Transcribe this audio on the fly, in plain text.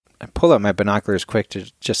I pulled out my binoculars quick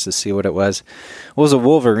just to see what it was. It was a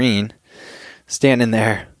wolverine standing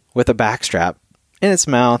there with a backstrap in its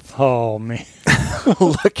mouth. Oh, man.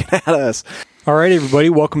 Looking at us. All right,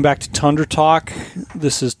 everybody. Welcome back to Tundra Talk.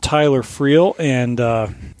 This is Tyler Friel, and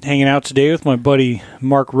hanging out today with my buddy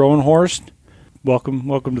Mark Rowenhorst. Welcome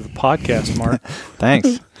to the podcast, Mark.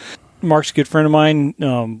 Thanks. Mark's a good friend of mine.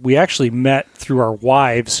 We actually met through our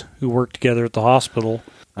wives who worked together at the hospital.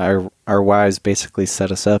 Our wives basically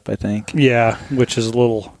set us up, I think. Yeah, which is a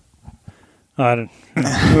little...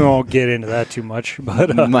 we won't get into that too much,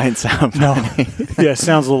 but Might sound funny. Yeah, it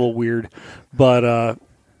sounds a little weird, but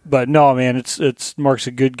no, man, it's Mark's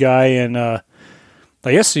a good guy, and I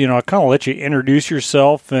guess I kind of let you introduce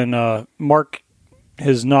yourself. And Mark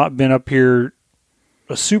has not been up here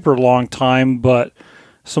a super long time, but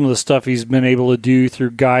some of the stuff he's been able to do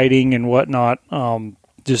through guiding and whatnot,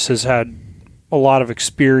 just has had a lot of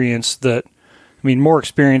experience. More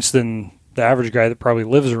experience than the average guy that probably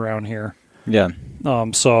lives around here. Yeah.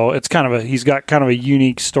 So it's he's got kind of a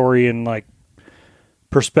unique story and like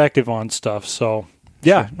perspective on stuff. So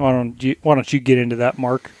yeah, why don't you get into that,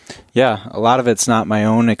 Mark? Yeah, a lot of it's not my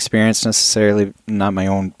own experience necessarily, not my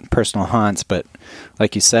own personal hunts, but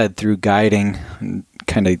like you said, through guiding,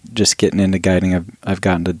 kind of just getting into guiding, I've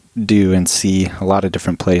gotten to do and see a lot of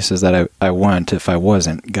different places that I wouldn't if I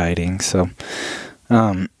wasn't guiding. So,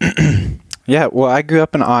 yeah, well, I grew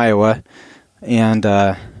up in Iowa, and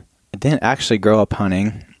I didn't actually grow up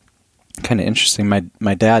hunting. Kind of interesting.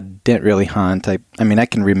 My dad didn't really hunt. I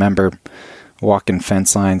can remember walking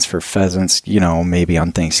fence lines for pheasants, maybe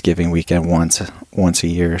on Thanksgiving weekend once a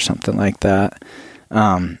year or something like that.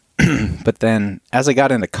 But then as I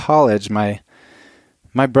got into college, my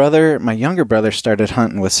younger brother started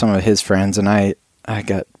hunting with some of his friends, and I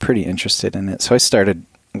got pretty interested in it. So I started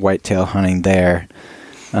whitetail hunting there,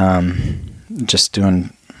 just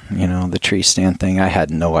doing, the tree stand thing. I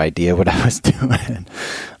had no idea what I was doing,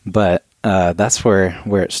 but that's where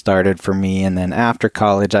it started for me. And then after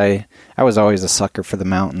college, I was always a sucker for the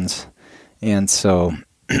mountains. And so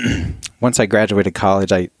once I graduated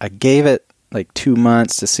college, I gave it like 2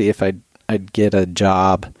 months to see if I'd get a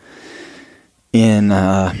job in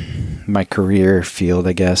my career field,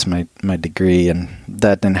 I guess, my degree, and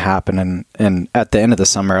that didn't happen. And at the end of the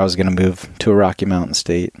summer, I was going to move to a Rocky Mountain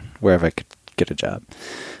state, wherever I could get a job.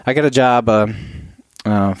 I got a job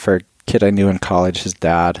for a kid I knew in college, his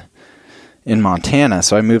dad, in Montana.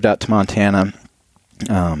 So I moved out to Montana,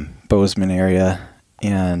 Bozeman area,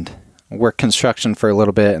 and worked construction for a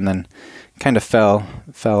little bit, and then kind of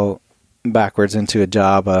fell backwards into a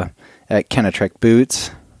job at Kenetrek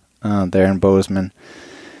Boots there in Bozeman.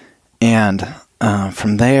 And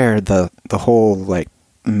from there, the whole like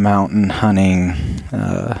mountain hunting,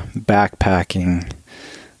 backpacking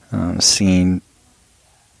scene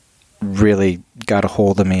really got a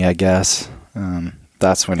hold of me, I guess.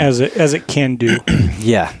 That's when, as it can do.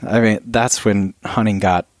 Yeah, that's when hunting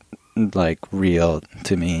got like real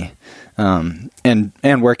to me. And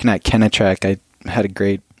working at Kenetrek, I had a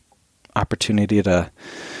great opportunity to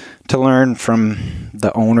learn from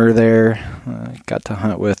the owner there. Got to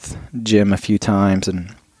hunt with Jim a few times,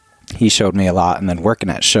 and he showed me a lot. And then working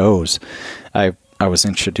at shows, I was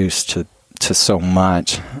introduced to so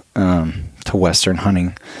much, to Western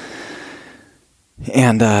hunting.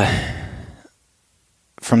 And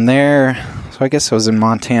from there, so I guess I was in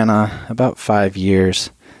Montana about 5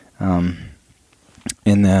 years. And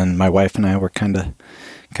then my wife and I were kind of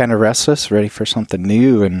restless, ready for something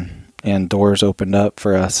new, and doors opened up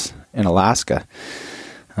for us in Alaska.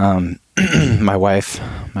 My wife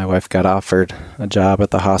got offered a job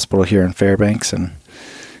at the hospital here in Fairbanks, and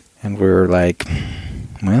we were like,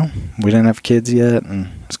 well, we didn't have kids yet, and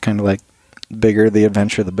it's kind of like bigger the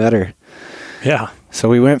adventure, the better. Yeah. So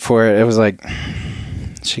we went for it. It was like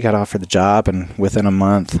she got offered the job, and within a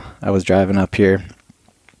month, I was driving up here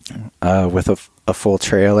with a full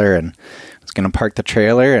trailer, and I was going to park the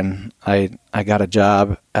trailer, and I got a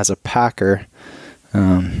job as a packer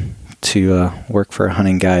to work for a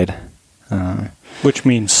hunting guide. Which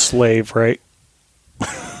means slave, right?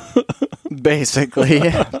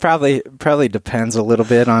 Basically. Probably depends a little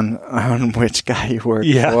bit on which guy you work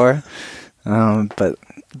for.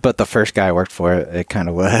 But the first guy I worked for, it kind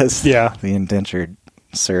of was. Yeah. The indentured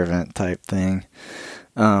servant type thing.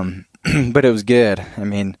 But it was good.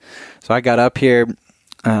 So I got up here,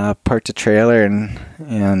 parked a trailer, and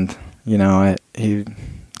the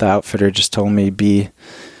outfitter just told me be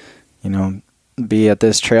at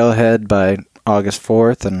this trailhead by August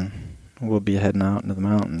 4th, and we'll be heading out into the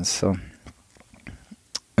mountains. So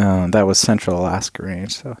that was Central Alaska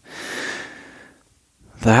Range.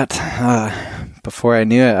 That before I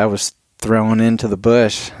knew it, I was thrown into the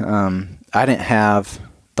bush. I didn't have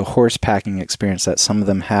the horse packing experience that some of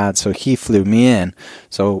them had, so he flew me in.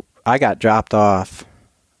 So I got dropped off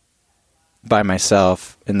by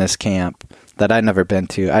myself in this camp that I'd never been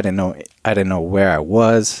to. I didn't know where I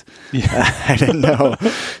was. Yeah. I didn't know,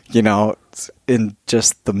 in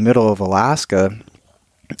just the middle of Alaska,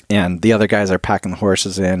 and the other guys are packing the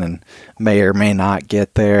horses in and may or may not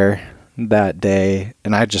get there that day.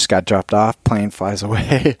 And I just got dropped off, plane flies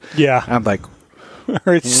away. Yeah. I'm like, all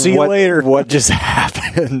right, see you later. What just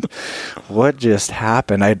happened? What just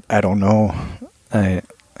happened? I don't know. I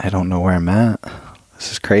don't know where I'm at.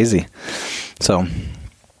 This is crazy. So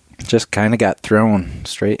just kind of got thrown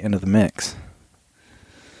straight into the mix.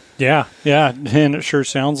 Yeah, and it sure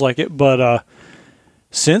sounds like it. But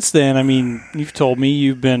since then, I mean, you've told me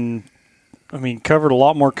you've been, covered a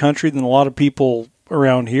lot more country than a lot of people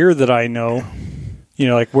around here that I know.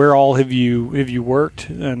 Like where all have you worked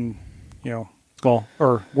and,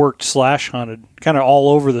 or worked / hunted? Kind of all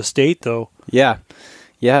over the state, though. Yeah.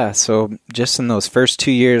 So just in those first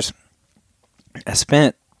 2 years, I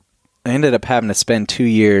ended up having to spend 2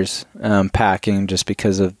 years packing just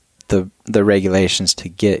because of the regulations to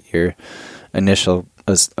get your initial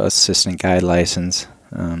assistant guide license.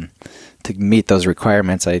 To meet those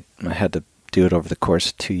requirements, I had to do it over the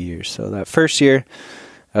course of 2 years. So that first year,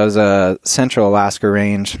 I was a Central Alaska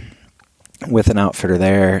Range with an outfitter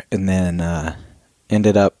there, and then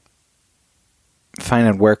ended up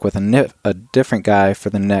finding work with a different guy for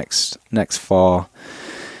the next fall.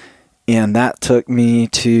 And that took me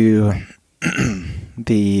to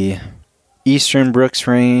the Eastern Brooks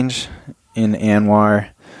Range in Anwar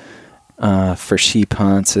for sheep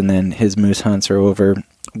hunts, and then his moose hunts are over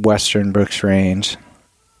Western Brooks Range.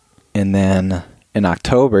 And then in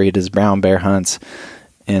October, he does brown bear hunts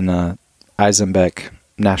in Eisenbeck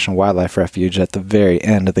National Wildlife Refuge at the very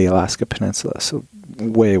end of the Alaska Peninsula, so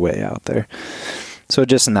way, way out there. So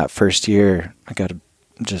just in that first year, I got to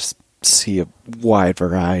just see a wide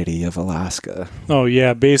variety of Alaska. Oh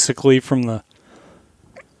yeah, basically from the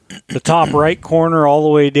top right corner all the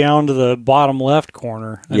way down to the bottom left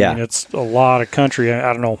corner. I mean, it's a lot of country.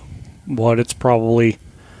 I don't know what it's probably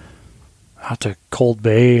out to Cold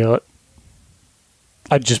Bay.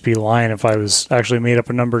 I'd just be lying if I was actually made up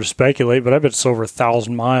a number to speculate, but I bet it's over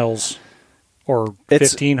 1,000 miles or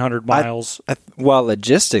 1,500 miles. Well,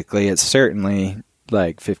 logistically, it's certainly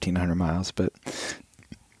like 1,500 miles, but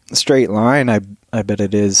straight line, I bet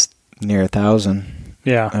it is near 1,000.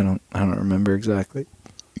 Yeah, I don't remember exactly.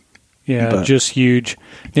 Yeah, but just huge.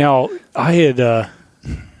 Now, I had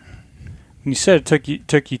you said it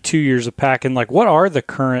took you 2 years of packing. Like, what are the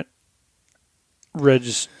current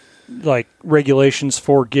regulations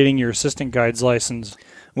for getting your assistant guide's license?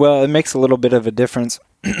 Well, it makes a little bit of a difference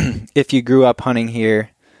if you grew up hunting here.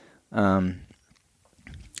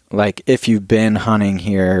 Like if you've been hunting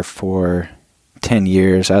here for 10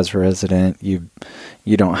 years as a resident, you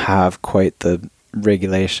don't have quite the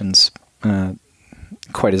regulations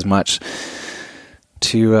quite as much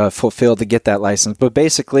to fulfill to get that license. But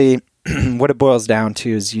basically, what it boils down to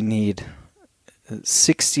is you need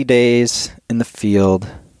 60 days in the field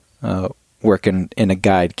working in a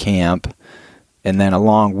guide camp, and then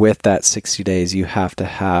along with that 60 days, you have to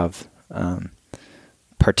have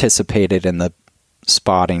participated in the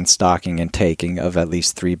spotting, stalking, and taking of at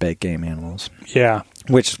least 3 big game animals. Yeah.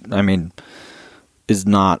 Which, I mean, is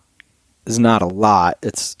not a lot.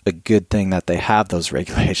 It's a good thing that they have those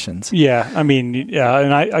regulations. Yeah, I mean, yeah,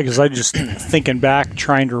 and I guess I just thinking back,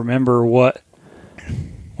 trying to remember when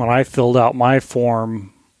I filled out my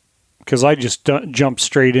form, because I just jumped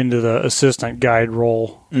straight into the assistant guide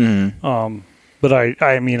role. Mm-hmm. But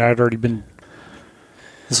I mean, I'd already been.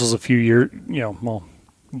 This was a few years,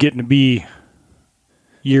 getting to be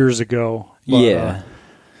years ago. But, yeah.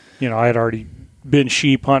 I had already been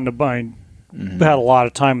sheep hunting. Had a lot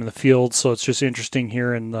of time in the field, so it's just interesting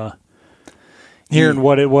hearing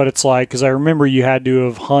what it's like. Because I remember you had to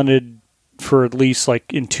have hunted for at least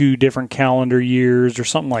like in 2 different calendar years or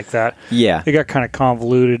something like that. Yeah, it got kind of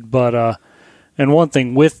convoluted. But and one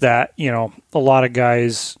thing with that, a lot of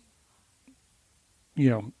guys,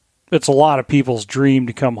 it's a lot of people's dream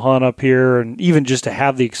to come hunt up here, and even just to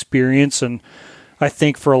have the experience. And I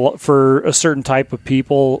think for a certain type of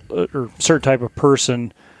people or certain type of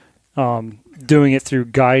person. Doing it through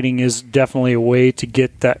guiding is definitely a way to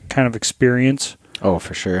get that kind of experience. Oh,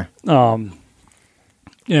 for sure. And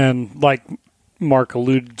like Mark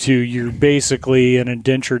alluded to, you're basically an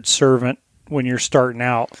indentured servant when you're starting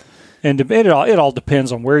out. And it all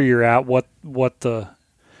depends on where you're at, what the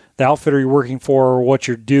outfitter you're working for, or what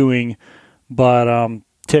you're doing. But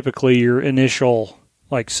typically your initial,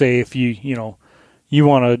 like say if you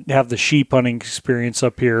want to have the sheep hunting experience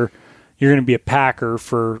up here, you're going to be a packer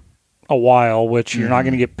for a while, which you're not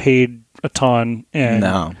going to get paid a ton,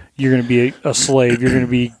 and you're going to be a slave. You're going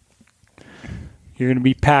to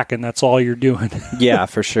be packing. That's all you're doing. Yeah,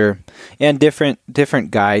 for sure. And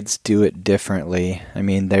different guides do it differently. I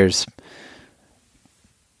mean, there's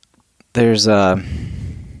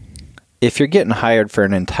if you're getting hired for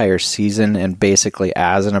an entire season and basically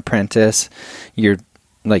as an apprentice, you're,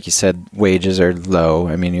 like you said, wages are low.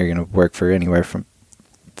 I mean, you're going to work for anywhere from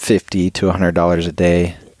 $50 to $100 a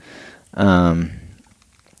day,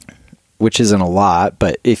 which isn't a lot.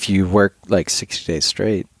 But if you work like 60 days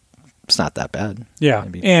straight, it's not that bad. Yeah,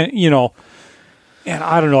 maybe. and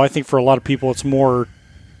I don't know. I think for a lot of people, it's more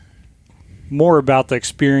about the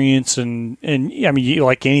experience, and I mean,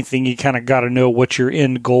 like anything, you kind of got to know what your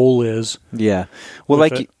end goal is. Yeah. Well,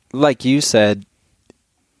 like you said,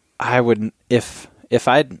 I would if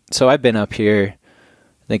I've been up here.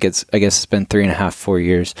 I guess it's been 3.5, 4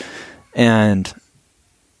 years, and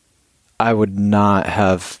I would not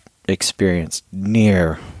have experienced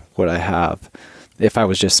near what I have if I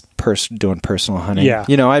was just doing personal hunting. Yeah.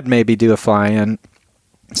 I'd maybe do a fly-in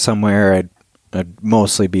somewhere. I'd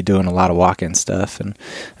mostly be doing a lot of walk-in stuff, and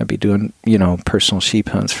I'd be doing, personal sheep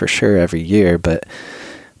hunts for sure every year, but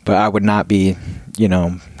I would not be,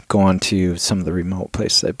 going to some of the remote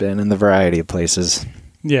places I've been, and the variety of places.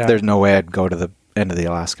 Yeah. There's no way I'd go to the end of the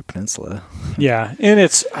Alaska Peninsula. Yeah. And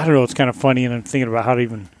I don't know, it's kind of funny, and I'm thinking about how to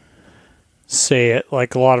even say it.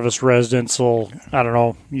 Like a lot of us residents will, I don't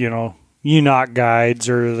know, UNOC guides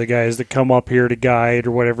or the guys that come up here to guide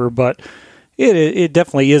or whatever, but it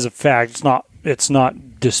definitely is a fact. It's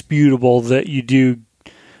not disputable that you do.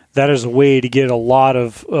 That is a way to get a lot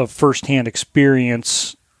of firsthand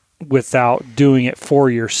experience without doing it for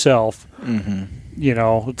yourself. Mm-hmm.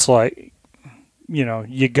 It's like,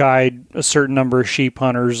 you guide a certain number of sheep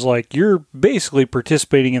hunters, like you're basically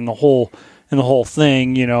participating in the whole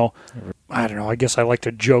thing. I don't know. I guess I like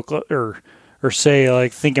to joke or say,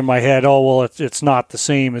 like, think in my head, oh, well, it's not the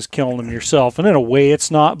same as killing them yourself. And in a way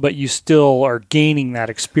it's not, but you still are gaining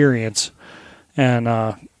that experience. And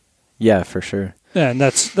yeah, for sure. And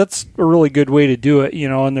that's a really good way to do it,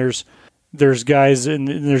 and there's guys, and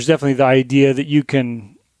there's definitely the idea that you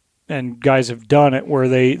can, and guys have done it where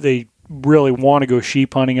they really want to go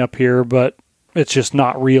sheep hunting up here, but it's just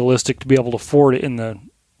not realistic to be able to afford it in the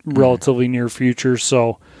relatively near future.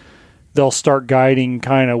 So they'll start guiding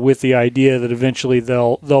kind of with the idea that eventually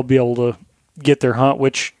they'll be able to get their hunt,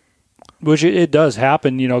 which it does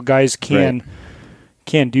happen. Guys can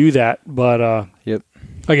do that, but yep.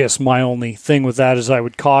 I guess my only thing with that is I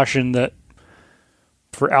would caution that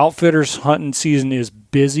for outfitters, hunting season is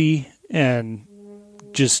busy, and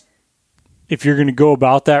just if you're going to go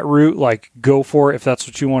about that route, like, go for it. If that's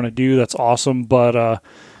what you want to do, that's awesome. But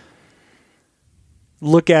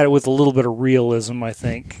look at it with a little bit of realism, I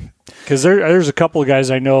think, because there's a couple of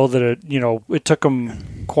guys I know that it took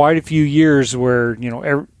them quite a few years where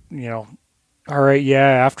all right,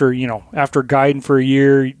 yeah, after guiding for a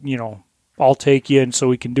year, I'll take you, and so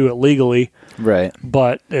we can do it legally. Right.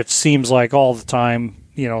 But it seems like all the time,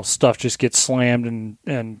 stuff just gets slammed,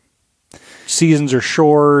 and seasons are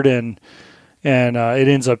short, and it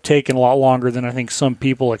ends up taking a lot longer than I think some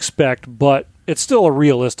people expect. But it's still a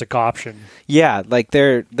realistic option. Yeah, like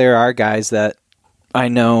there are guys that I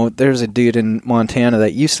know. There's a dude in Montana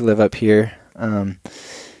that used to live up here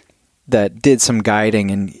that did some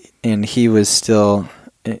guiding, and he was still,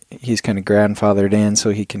 he's kind of grandfathered in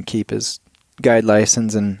so he can keep his guide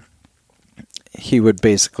license, and he would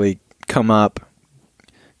basically come up,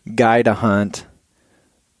 guide a hunt,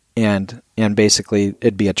 and basically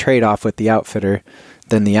it'd be a trade-off with the outfitter.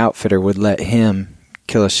 Then the outfitter would let him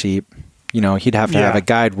kill a sheep. He'd have to have a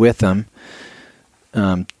guide with him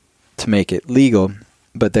to make it legal,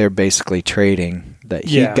 but they're basically trading that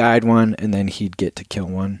he'd guide one and then he'd get to kill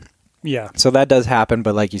one. Yeah. So that does happen,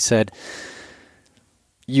 but like you said,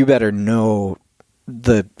 you better know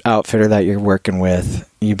the outfitter that you're working with.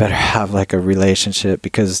 You better have like a relationship,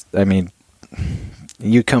 because I mean,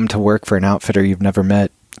 you come to work for an outfitter you've never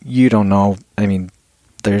met. You don't know. I mean,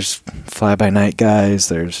 there's fly-by-night guys.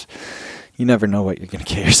 You never know what you're going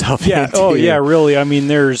to get yourself into. Oh, yeah, really. I mean,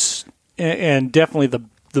 and definitely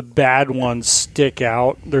the bad ones stick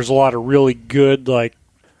out. There's a lot of really good, like,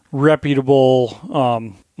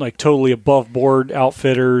 reputable, like totally above board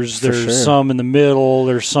outfitters. There's some in the middle.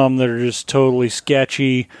 There's some that are just totally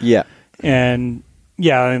sketchy. Yeah. And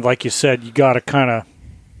like you said, you got to kind of,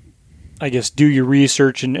 I guess, do your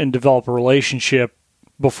research and develop a relationship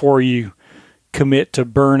before you commit to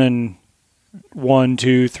burning 1,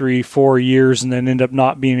 2, 3, 4 years and then end up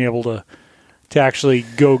not being able to actually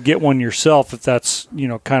go get one yourself if that's,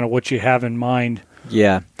 kind of what you have in mind.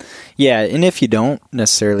 Yeah. Yeah. And if you don't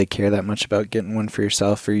necessarily care that much about getting one for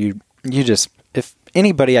yourself, or you just, if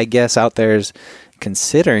anybody, I guess, out there is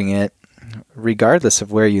considering it, regardless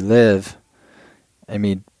of where you live, I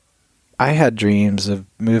mean, I had dreams of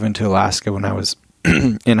moving to Alaska when I was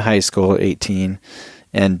in high school, 18.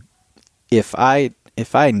 And if I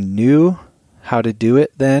knew how to do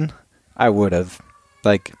it then, I would have.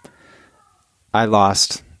 Like, I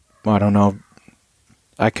lost, I don't know,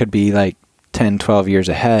 I could be like 10, 12 years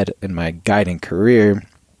ahead in my guiding career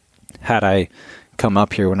had I come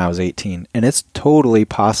up here when I was 18. And it's totally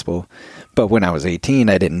possible. But when I was 18,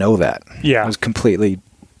 I didn't know that. Yeah. I was completely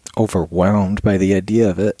overwhelmed by the idea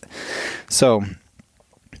of it. So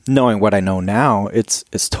knowing what I know now, it's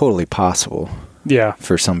totally possible. Yeah.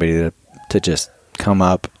 For somebody to just come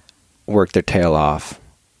up, work their tail off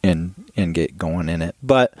and get going in it.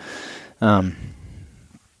 But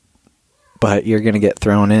you're going to get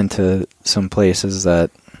thrown into some places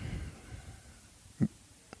that,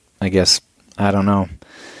 I guess, I don't know.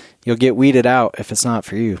 You'll get weeded out if it's not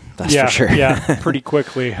for you. That's for sure. Yeah, pretty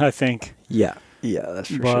quickly, I think. Yeah, that's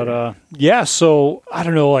for sure. But, so, I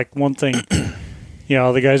don't know, like one thing,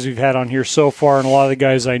 the guys we've had on here so far and a lot of the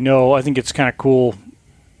guys I know, I think it's kind of cool,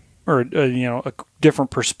 or, a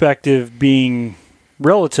different perspective being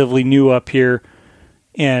relatively new up here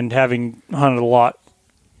and having hunted a lot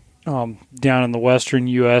down in the western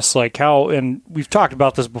U.S., like how, and we've talked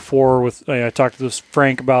about this before with, I talked to this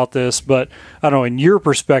Frank about this, but I don't know, in your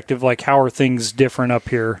perspective, like how are things different up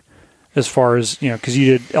here as far as, because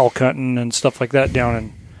you did elk hunting and stuff like that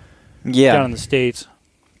down in the States.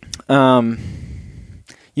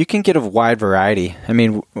 You can get a wide variety. I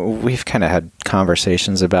mean, we've kind of had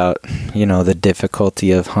conversations about, the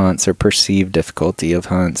difficulty of hunts or perceived difficulty of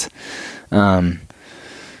hunts.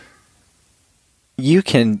 You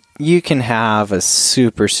can have a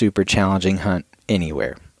super, super challenging hunt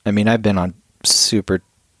anywhere. I mean, I've been on super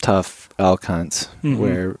tough elk hunts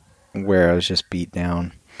where I was just beat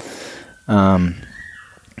down. Up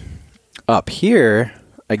here,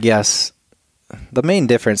 I guess the main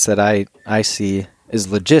difference that I see is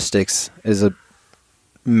logistics is a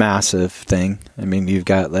massive thing. I mean, you've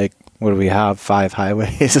got like, what do we have? 5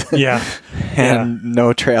 highways. Yeah. And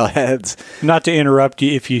no trailheads. Not to interrupt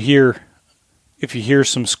you, if you hear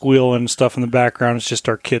some squeal and stuff in the background, it's just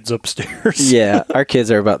our kids upstairs. Yeah, our kids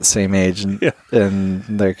are about the same age, and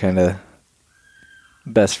they're kind of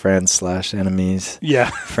best friends / enemies. Yeah,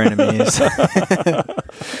 frenemies.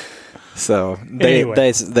 So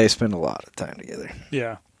they spend a lot of time together.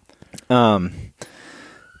 Yeah.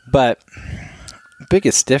 But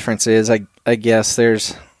biggest difference is I guess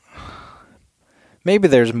there's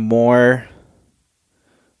more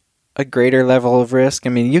a greater level of risk. I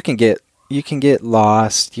mean, you can get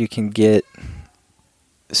lost, you can get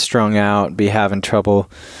strung out, be having trouble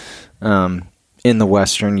in the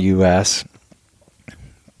western U.S.,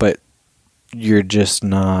 but you're just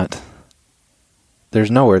not,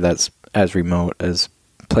 there's nowhere that's as remote as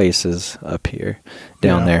places up here,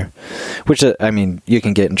 down there, which, I mean, you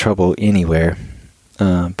can get in trouble anywhere,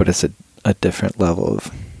 but it's a different level of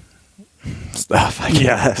stuff, I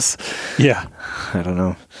guess. Yeah. I don't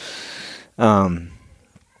know.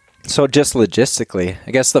 So just logistically,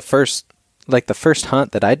 I guess the first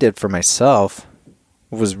hunt that I did for myself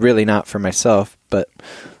was really not for myself, but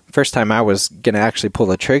first time I was going to actually pull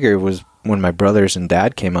the trigger was when my brothers and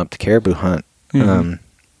dad came up to caribou hunt in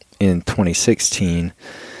 2016.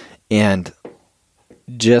 And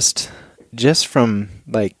just from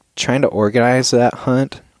like trying to organize that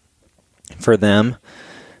hunt for them,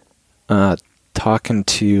 talking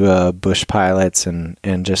to bush pilots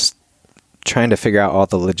and just trying to figure out all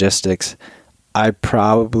the logistics, I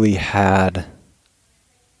probably had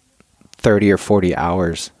 30 or 40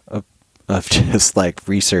 hours of just like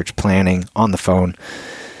research planning on the phone,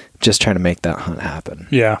 just trying to make that hunt happen.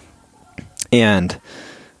 Yeah. And,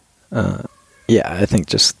 I think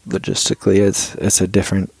just logistically it's a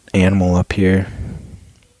different animal up here.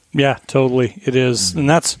 Yeah, totally. It is. And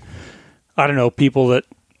that's, I don't know, people that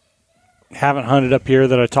haven't hunted up here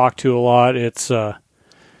that I talk to a lot, it's,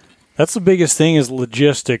 that's the biggest thing is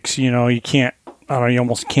logistics. You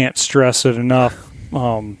almost can't stress it enough.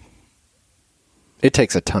 It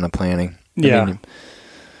takes a ton of planning. Yeah. I mean,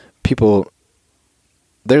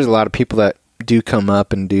 there's a lot of people that do come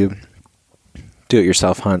up and do it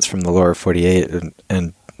yourself hunts from the lower 48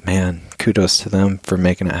 and man, kudos to them for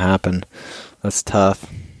making it happen. That's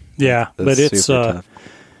tough. Yeah. That's but it's, tough.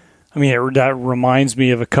 I mean, that reminds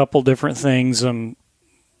me of a couple different things.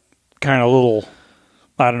 kind of little,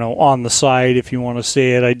 I don't know, on the side, if you want to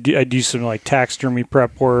say it. I do some like taxidermy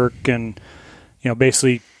prep work and,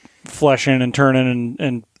 basically fleshing and turning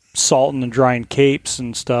and salting and drying capes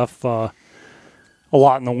and stuff. A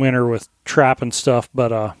lot in the winter with trapping stuff,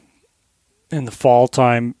 but in the fall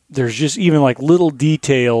time, there's just even like little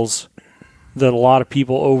details that a lot of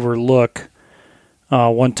people overlook.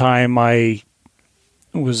 One time I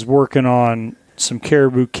was working on some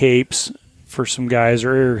caribou capes for some guys,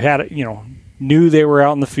 or had knew they were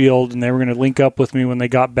out in the field and they were going to link up with me when they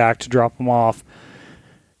got back to drop them off.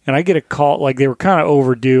 And I get a call, like they were kind of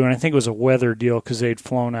overdue, and I think it was a weather deal because they'd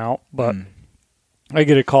flown out. But I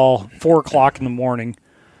get a call 4:00 in the morning.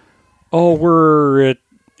 Oh, we're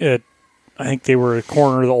at I think they were at the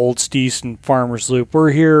corner of the Old Steese and Farmers Loop. We're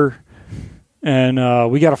here, and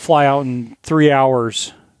we got to fly out in 3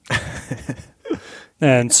 hours.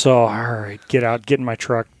 And so, all right, get in my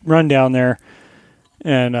truck, run down there,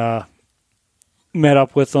 and met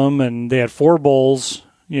up with them. And they had 4 bulls,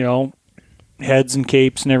 heads and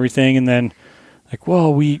capes and everything. And then, like,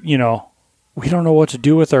 well, we don't know what to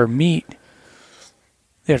do with our meat.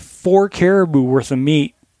 They had 4 caribou worth of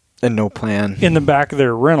meat. And no plan. In the back of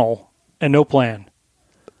their rental, and no plan.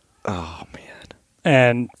 Oh, man.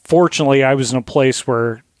 And fortunately, I was in a place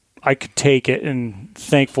where I could take it, and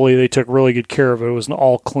thankfully they took really good care of it. It was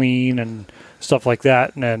all clean and stuff like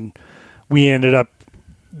that. And then we ended up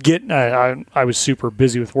getting, I was super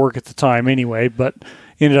busy with work at the time anyway, but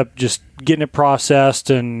ended up just getting it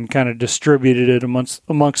processed and kind of distributed it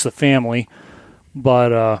amongst the family.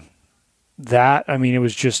 But it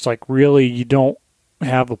was just like, really, you don't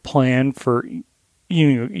have a plan for,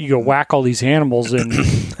 you go whack all these animals and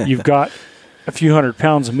you've got a few 100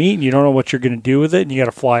 pounds of meat and you don't know what you're going to do with it, and you got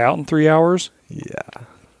to fly out in 3 hours. Yeah.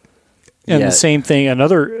 And the same thing,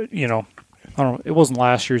 another, I don't know, it wasn't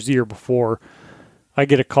last year's, the year before, I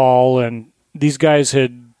get a call, and these guys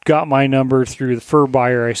had got my number through the fur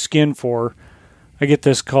buyer I skinned for. I get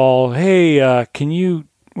this call, hey,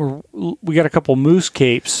 we got a couple moose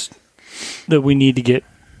capes that we need to get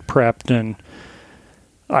prepped. And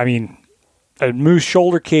I mean, a moose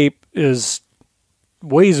shoulder cape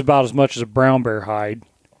weighs about as much as a brown bear hide.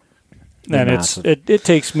 And it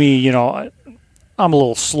takes me, I'm a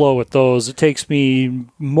little slow with those. It takes me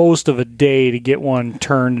most of a day to get one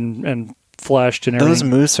turned and fleshed and everything. Those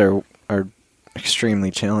moose are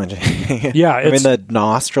extremely challenging. Yeah. I mean, the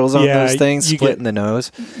nostrils on those things, splitting the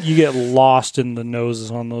nose. You get lost in the noses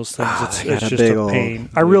on those things. It's just a pain.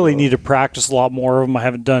 I really need to practice a lot more of them. I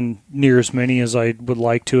haven't done near as many as I would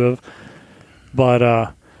like to have.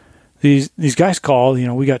 But these guys call,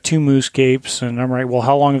 we got 2 moose capes, and I'm like, well,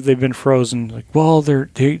 how long have they been frozen? Like, well, they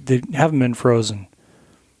haven't been frozen.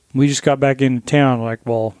 We just got back into town. Like,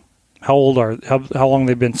 well, how long have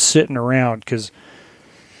they been sitting around? Because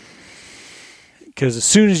as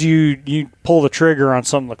soon as you pull the trigger on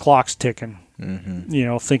something, the clock's ticking.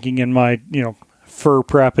 Mm-hmm. Thinking in my fur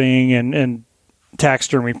prepping and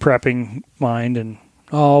taxidermy prepping mind, and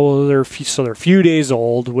they're a few days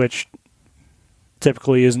old, which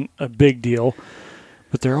typically isn't a big deal.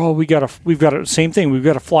 But we've got to same thing. We've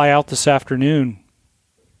got to fly out this afternoon,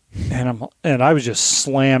 and I was just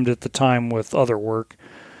slammed at the time with other work,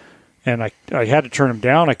 and I had to turn them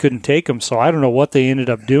down. I couldn't take them, so I don't know what they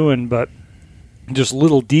ended up doing, but just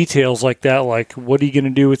little details like that, like what are you going to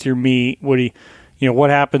do with your meat? What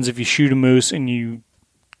happens if you shoot a moose and you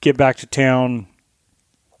get back to town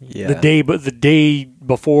the day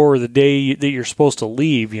before, the day that you're supposed to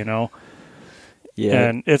leave, Yeah.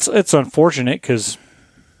 And it's unfortunate because,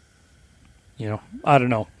 I don't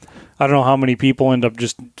know how many people end up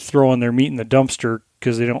just throwing their meat in the dumpster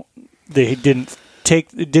because they didn't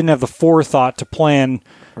have the forethought to plan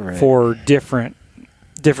for different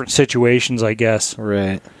situations, I guess.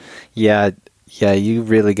 Right. Yeah, you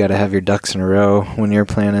really got to have your ducks in a row when you're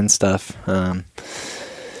planning stuff.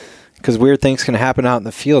 Because weird things can happen out in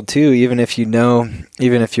the field, too, even if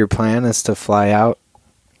your plan is to fly out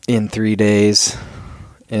in 3 days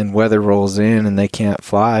and weather rolls in and they can't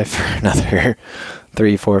fly for another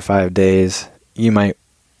 3, 4, 5 days. You might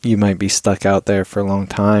be stuck out there for a long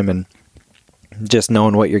time, and just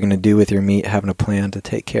knowing what you're going to do with your meat, having a plan to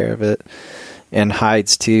take care of it. And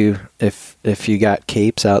hides too. If you got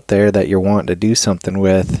capes out there that you're wanting to do something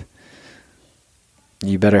with,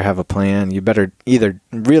 you better have a plan. You better either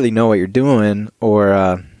really know what you're doing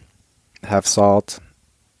or have salt.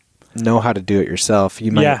 Know how to do it yourself.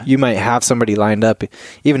 You might have somebody lined up.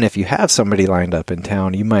 Even if you have somebody lined up in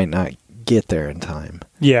town, you might not get there in time.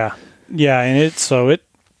 Yeah, and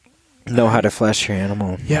know how to flesh your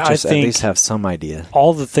animal. Yeah, just I think at least have some idea.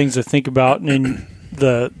 All the things I think about, and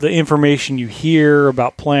the information you hear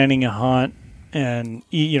about planning a hunt, and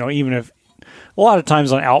even if a lot of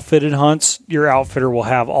times on outfitted hunts, your outfitter will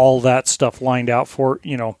have all that stuff lined out for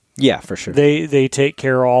Yeah, for sure. They take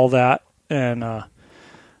care of all that, and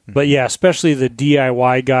but yeah, especially the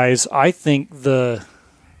DIY guys. I think the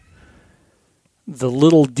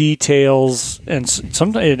little details, and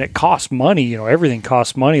sometimes it costs money. Everything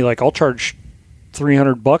costs money. Like I'll charge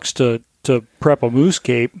 $300 to prep a moose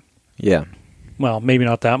cape. Yeah. Well, maybe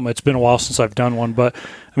not that much. It's been a while since I've done one, but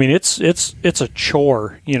I mean, it's a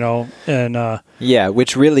chore, and yeah,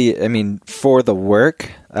 which really, I mean, for the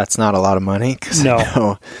work, that's not a lot of money.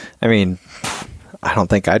 No, I mean, I don't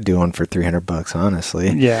think I'd do one for $300, honestly.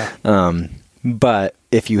 Yeah. But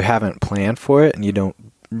if you haven't planned for it and you don't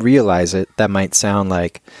realize it, that might sound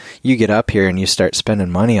like you get up here and you start spending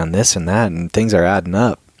money on this and that, and things are adding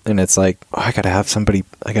up, and it's like, oh, I got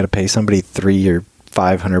to pay somebody $300 or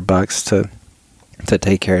 $500 to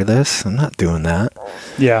take care of this. I'm not doing that.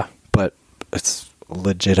 Yeah. But it's a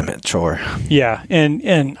legitimate chore. Yeah.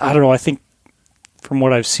 And I don't know, I think from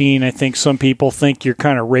what I've seen, I think some people think you're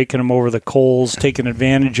kind of raking them over the coals, taking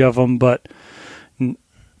advantage of them, but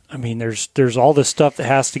I mean, there's all this stuff that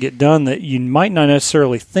has to get done that you might not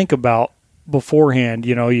necessarily think about beforehand.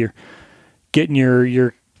 You're getting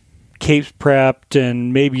your capes prepped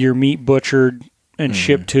and maybe your meat butchered and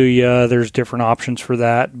shipped to you. There's different options for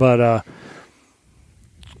that, but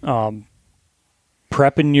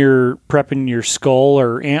prepping your skull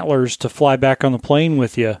or antlers to fly back on the plane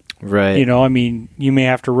with you. Right. I mean, you may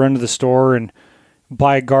have to run to the store and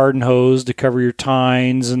buy a garden hose to cover your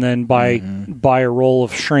tines, and then buy a roll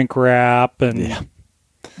of shrink wrap and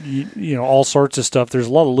all sorts of stuff. There's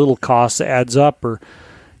a lot of little costs that adds up, or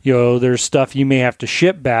there's stuff you may have to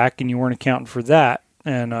ship back and you weren't accounting for that.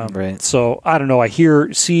 And right. So I don't know. I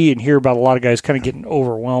see and hear about a lot of guys kind of getting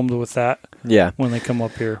overwhelmed with that. Yeah. When they come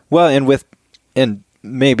up here. Well, and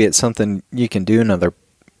maybe it's something you can do another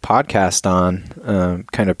podcast on,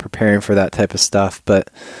 kind of preparing for that type of stuff. But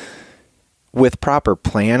with proper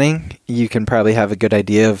planning, you can probably have a good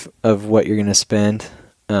idea of what you're going to spend.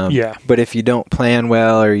 Yeah. But if you don't plan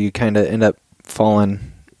well, or you kind of end up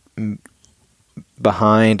falling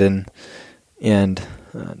behind and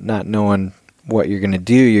not knowing what you're going to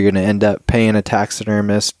do, you're going to end up paying a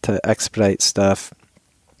taxidermist to expedite stuff.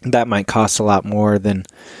 That might cost a lot more than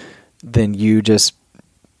you just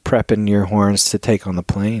prepping your horns to take on the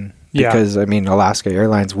plane. Yeah. Because, I mean, Alaska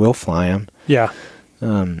Airlines will fly them. Yeah.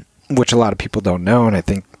 Which a lot of people don't know, and I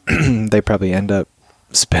think they probably end up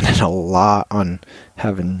spending a lot on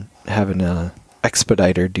having a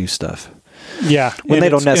expediter do stuff. Yeah. When they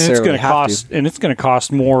don't necessarily have to. And it's going to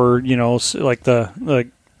cost more, like the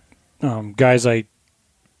guys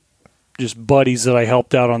just buddies that I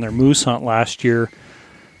helped out on their moose hunt last year.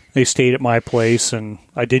 They stayed at my place, and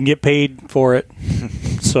I didn't get paid for it.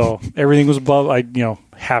 So everything was above. I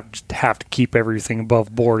have to keep everything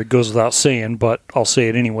above board. It goes without saying, but I'll say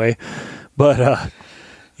it anyway. But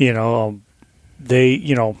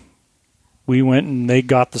they we went and they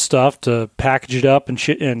got the stuff to package it up and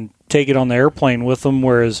take it on the airplane with them.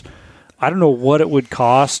 Whereas I don't know what it would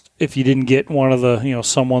cost if you didn't get one of the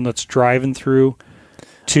someone that's driving through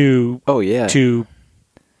to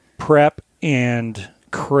prep and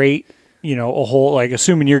crate, a whole, like,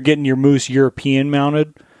 assuming you're getting your moose European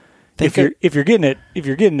mounted. If you're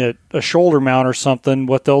getting it a shoulder mount or something,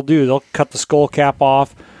 what they'll do, they'll cut the skull cap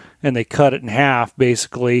off and they cut it in half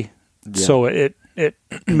basically. Yeah. So it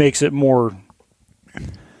makes it more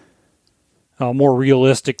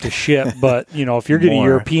realistic to ship. But if you're getting a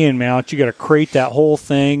European mount, you got to crate that whole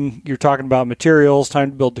thing. You're talking about materials,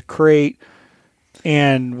 time to build the crate,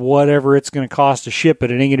 and whatever it's going to cost to ship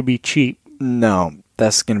it. It ain't going to be cheap. No,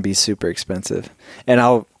 that's going to be super expensive. And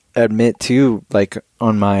I'll admit too, like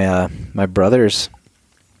on my my brother's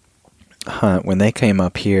hunt, when they came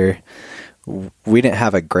up here, we didn't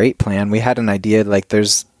have a great plan. We had an idea, like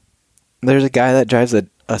there's a guy that drives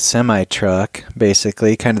a semi truck,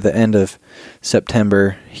 basically, kind of the end of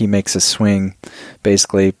September. He makes a swing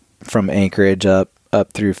basically from Anchorage up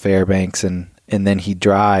through Fairbanks, and then he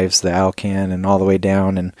drives the Alcan and all the way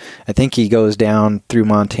down, and I think he goes down through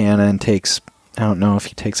Montana and takes, I don't know if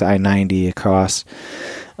he takes I-90 across.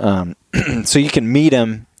 So you can meet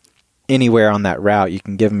him anywhere on that route. You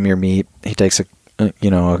can give him your meat. He takes a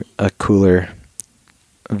cooler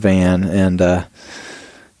van, and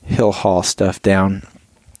he'll haul stuff down.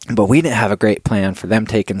 But we didn't have a great plan for them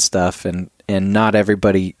taking stuff, and not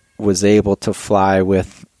everybody was able to fly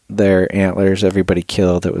with their antlers. Everybody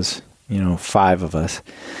killed. It was 5 of us.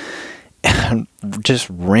 And just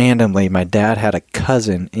randomly, my dad had a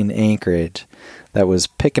cousin in Anchorage that was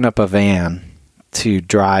picking up a van to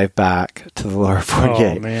drive back to the lower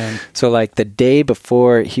 48. Oh, man. So like the day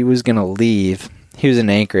before he was going to leave, he was in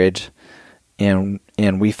Anchorage, and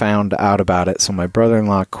we found out about it. So my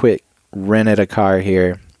brother-in-law rented a car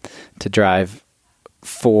here to drive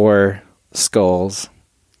 4 skulls,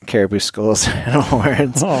 caribou skulls and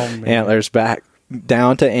horns, antlers back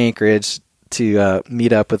down to Anchorage to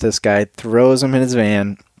meet up with this guy, throws them in his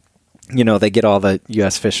van. You know, they get all the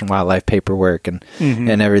U.S. Fish and Wildlife paperwork and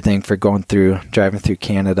everything for driving through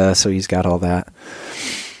Canada. So he's got all that.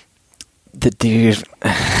 The dude,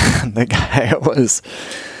 the guy was,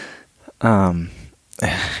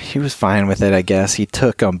 he was fine with it, I guess. He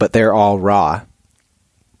took them, but they're all raw.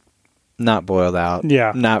 Not boiled out.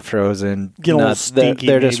 Yeah. Not frozen. Get a little stinky,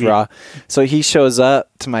 they're just raw. So he shows up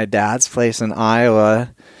to my dad's place in Iowa.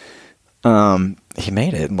 He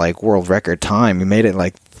made it in like world record time. He made it in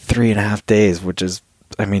like 3.5 days, which is,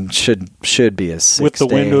 I mean, should be a 6 with the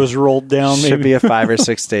day, windows rolled down. Should maybe be a 5 or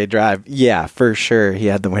 6 day drive. Yeah, for sure. He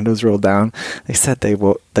had the windows rolled down. They said they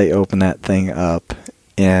opened that thing up,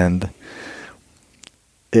 and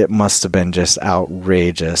it must have been just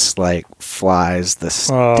outrageous, like flies, the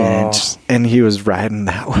stench, and he was riding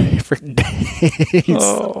that way for days.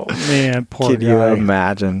 Oh man, poor Could guy. you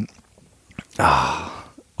imagine?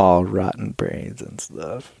 All rotten brains and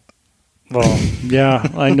stuff. Well, yeah,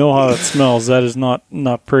 I know how it smells. That is not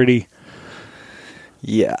pretty.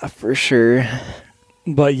 Yeah, for sure.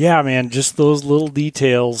 But yeah, man, just those little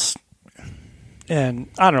details. And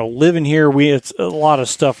I don't know, living here, it's a lot of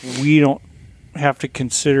stuff we don't have to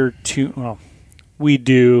consider too. Well, we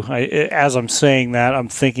do. As I'm saying that, I'm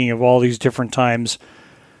thinking of all these different times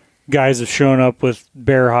guys have shown up with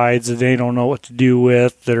bear hides that they don't know what to do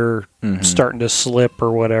with, that are starting to slip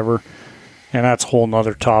or whatever. And that's a whole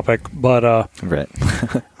nother topic. But right.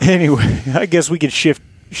 Anyway, I guess we could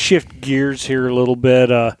shift gears here a little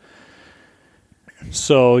bit.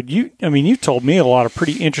 So you told me a lot of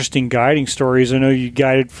pretty interesting guiding stories. I know you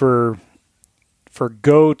guided for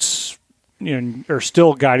goats, or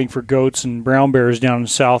still guiding for goats and brown bears down in the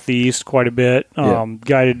southeast quite a bit.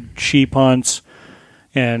 Guided sheep hunts,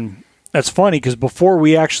 and that's funny because before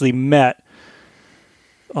we actually met,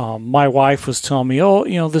 my wife was telling me,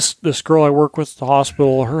 this girl I work with at the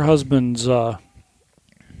hospital, her husband's, at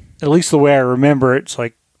least the way I remember it, it's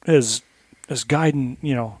like is guiding,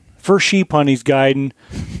 first sheep hunt he's guiding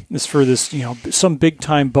is for this, some big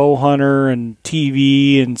time bow hunter and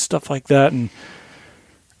TV and stuff like that.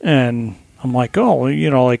 And I'm like,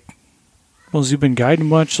 has he been guiding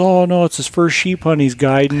much? Oh no, it's his first sheep hunt he's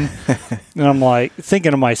guiding. And I'm like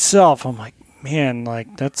thinking to myself, man,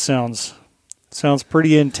 like that sounds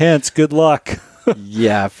pretty intense. Good luck.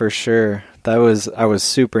 Yeah, for sure. I was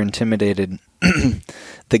super intimidated.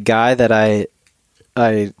 The guy that I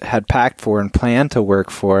had packed for and planned to work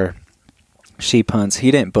for sheep hunts,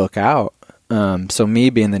 he didn't book out. So me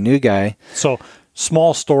being the new guy. So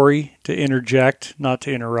small story to interject, not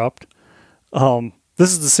to interrupt.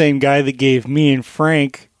 This is the same guy that gave me and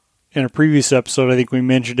Frank in a previous episode. I think we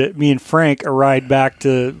mentioned it. Me and Frank a ride back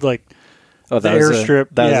to the airstrip.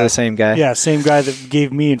 That was the same guy? Yeah, same guy that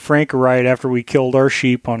gave me and Frank a ride after we killed our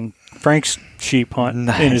sheep on Frank's sheep hunt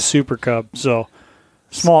in his Super Cub. So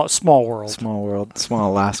small world. Small world.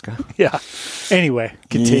 Small Alaska. Yeah. Anyway,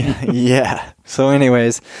 continue. Yeah. So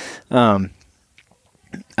anyways, I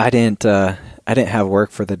didn't have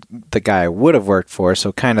work for the guy I would have worked for.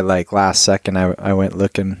 So kind of like last second, I went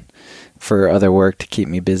looking for other work to keep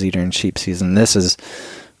me busy during sheep season.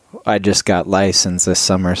 I just got licensed this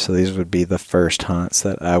summer, so these would be the first hunts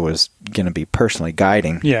that I was going to be personally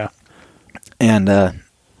guiding. Yeah. And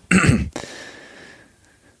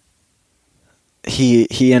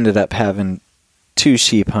he ended up having 2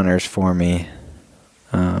 sheep hunters for me.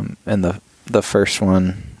 And the first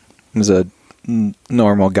one was a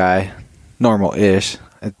normal guy, normal-ish.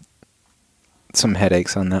 Some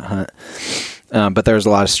headaches on that hunt. But there was a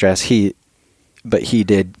lot of stress. But he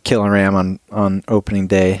did kill a ram on opening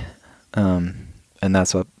day, and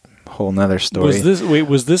that's a whole nother story.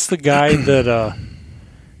 Was this the guy that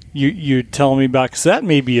you telling me about? Because that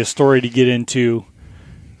may be a story to get into.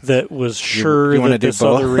 That was sure you that this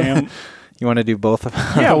other ram. You want to do both of them?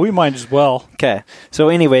 Yeah, we might as well. Okay. So,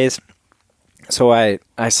 anyways, I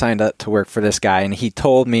signed up to work for this guy, and he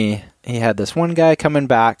told me he had this one guy coming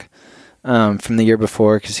back. From the year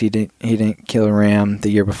before, because he didn't kill a ram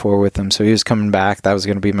the year before with him, so he was coming back. That was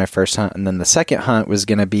going to be my first hunt, and then the second hunt was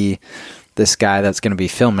going to be this guy that's going to be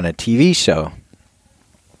filming a TV show.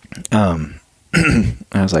 I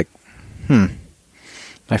was like,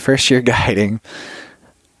 my first year guiding,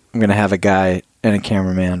 I'm going to have a guy and a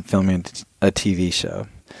cameraman filming a TV show.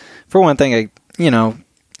 For one thing,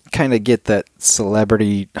 kind of get that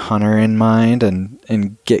celebrity hunter in mind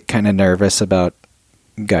and get kind of nervous about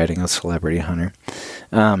guiding a celebrity hunter.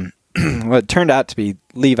 Well, it turned out to be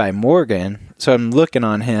Levi Morgan. So I'm looking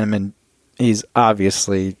on him, and he's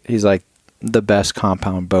like the best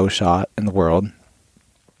compound bow shot in the world.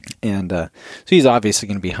 And so he's obviously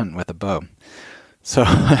going to be hunting with a bow. So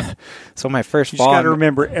my first You fall... just got to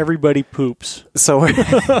remember, everybody poops. So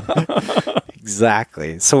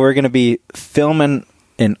exactly. So we're going to be filming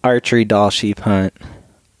an archery Dall sheep hunt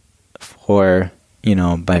for,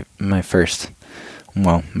 my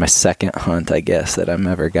second hunt, I guess, that I'm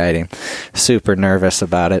ever guiding. Super nervous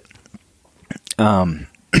about it.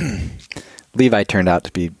 Levi turned out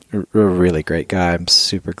to be a really great guy. I'm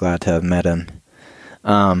super glad to have met him.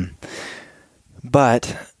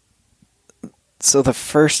 So the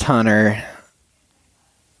first hunter,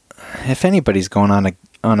 if anybody's going on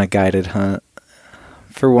a guided hunt,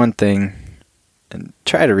 for one thing, and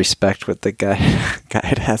try to respect what the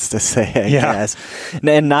guide has to say, I guess.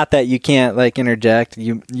 And not that you can't interject.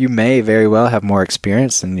 You may very well have more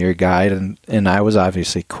experience than your guide, and I was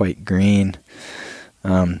obviously quite green,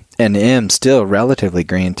 and am still relatively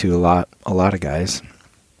green to a lot of guys.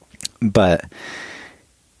 But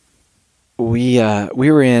we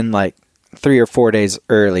were in 3 or 4 days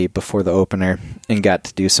early before the opener and got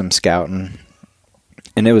to do some scouting,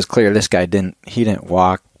 and it was clear this guy didn't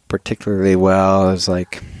walk particularly well. I was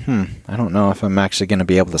like, I don't know if I'm actually going to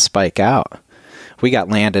be able to spike out. We got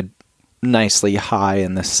landed nicely high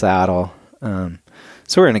in the saddle, so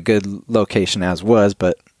we're in a good location as was,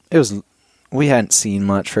 but we hadn't seen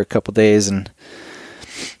much for a couple days, and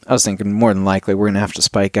I was thinking more than likely we're going to have to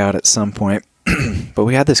spike out at some point. But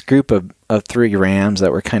we had this group of 3 rams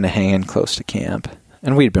that were kind of hanging close to camp,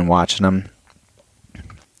 and we'd been watching them.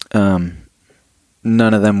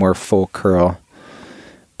 None of them were full curl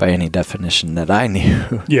by any definition that I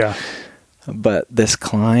knew. Yeah. But this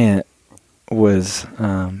client was,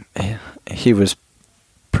 he was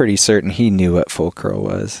pretty certain he knew what full curl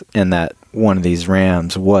was, and that one of these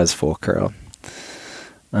rams was full curl.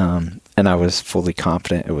 And I was fully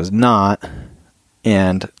confident it was not.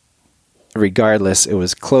 And regardless, it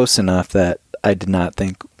was close enough that I did not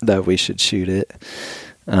think that we should shoot it,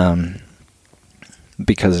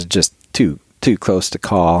 because it's just too close to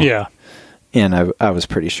call. Yeah. And I was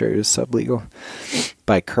pretty sure it was sublegal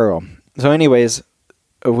by curl. So anyways,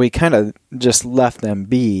 we kind of just left them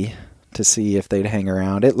be to see if they'd hang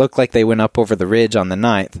around. It looked like they went up over the ridge on the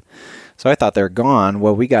 9th. So I thought they were gone.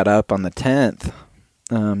 Well, we got up on the 10th.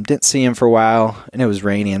 Didn't see them for a while, and it was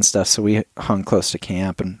rainy and stuff, so we hung close to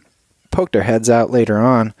camp and poked our heads out later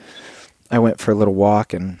on. I went for a little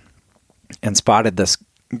walk and spotted this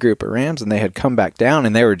group of rams, and they had come back down,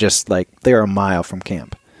 and they were just they were a mile from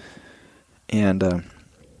camp. And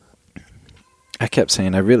I kept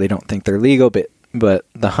saying, I really don't think they're legal, but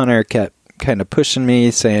the hunter kept kind of pushing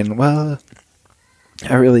me, saying, well,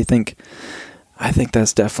 I think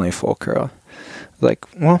that's definitely full curl.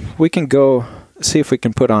 Well, we can go see if we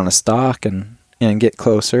can put on a stock and get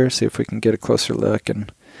closer, see if we can get a closer look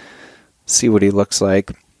and see what he looks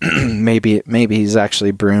like. maybe he's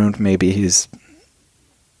actually bruned, maybe he's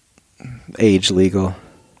age legal.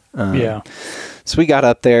 Yeah. So we got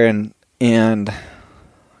up there and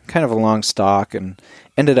kind of a long stalk, and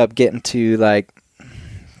ended up getting to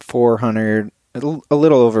 400, a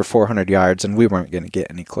little over 400 yards, and we weren't going to get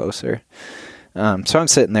any closer. So I'm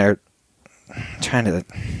sitting there trying to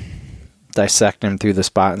dissect him through the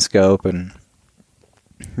spot and scope and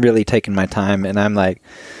really taking my time. And I'm like,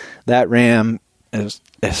 that ram, as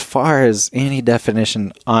far as any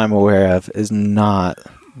definition I'm aware of, does not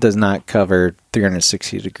cover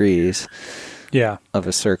 360 degrees. Yeah. Of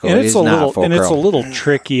a circle. And it's a little Mm.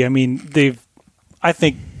 tricky. I mean, I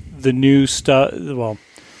think the new stuff, well,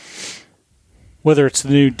 whether it's the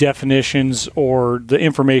new definitions or the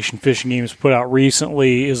information Fishing Games put out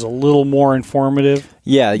recently, is a little more informative.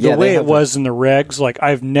 Yeah. The way it was in the regs,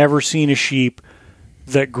 I've never seen a sheep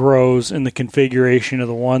that grows in the configuration of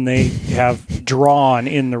the one they have drawn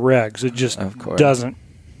in the regs. It just doesn't.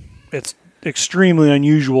 It's extremely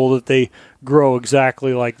unusual that they grow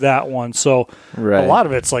exactly like that one. So a lot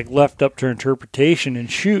of it's left up to interpretation and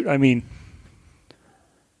shoot. I mean,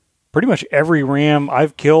 pretty much every ram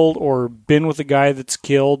I've killed or been with a guy that's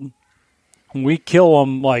killed, when we kill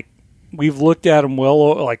them, we've looked at them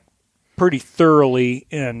pretty thoroughly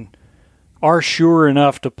and are sure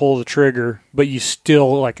enough to pull the trigger, but you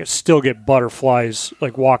still get butterflies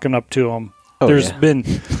walking up to them. There's been,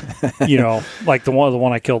 the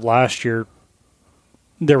one I killed last year,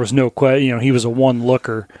 there was no question, he was a one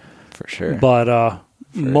looker for sure. But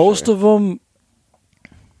most of them,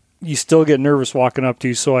 you still get nervous walking up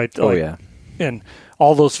to. So Oh yeah. and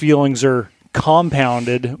all those feelings are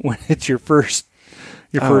compounded when it's your first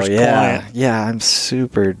client. Yeah, I'm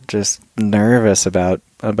super just nervous about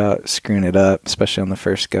screwing it up, especially on the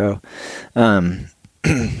first go.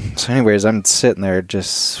 So anyways, I'm sitting there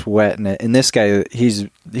just sweating it, and this guy, he's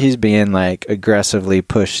being like aggressively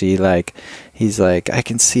pushy, like he's like, I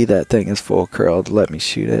can see that thing is full curled, let me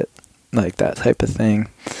shoot it, like that type of thing.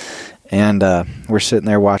 And we're sitting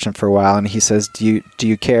there watching for a while, and he says, do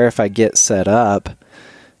you care if I get set up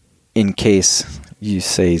in case you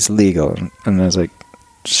say he's legal? And I was like,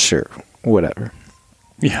 sure, whatever.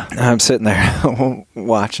 Yeah. I'm sitting there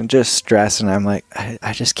watching, just stressing. I'm like,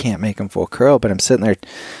 I just can't make him full curl. But I'm sitting there,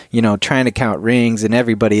 trying to count rings, and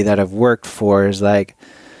everybody that I've worked for is like,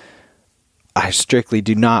 I strictly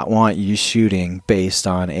do not want you shooting based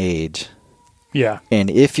on age. Yeah.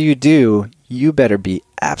 And if you do, you better be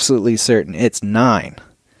absolutely certain it's 9.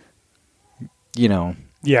 Yeah.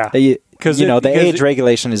 Because the age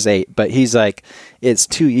regulation is 8, but he's like, it's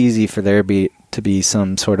too easy for there to be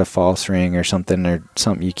some sort of false ring or something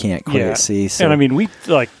you can't quite see. So. And I mean, we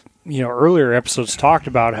earlier episodes talked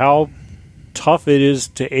about how tough it is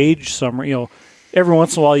to age some. Every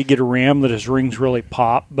once in a while you get a ram that his rings really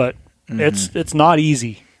pop, but it's not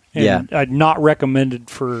easy. And not recommended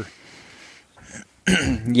for.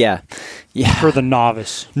 Yeah. For the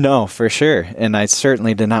novice. No, for sure. And I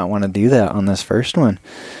certainly did not want to do that on this first one.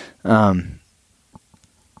 So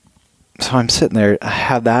I'm sitting there, I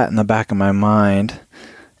have that in the back of my mind,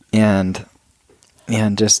 and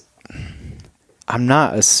just, I'm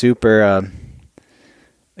not a super,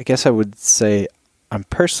 I guess I would say I'm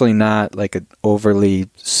personally not like an overly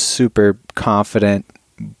super confident,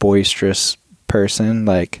 boisterous person.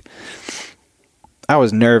 Like, I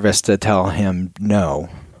was nervous to tell him no.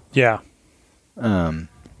 Yeah.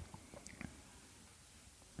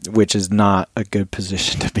 Which is not a good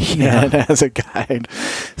position to be in as a guide.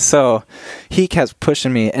 So he kept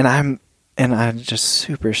pushing me, and I'm just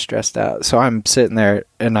super stressed out. So I'm sitting there,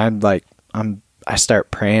 and I start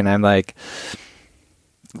praying. I'm like,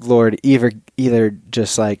 Lord, either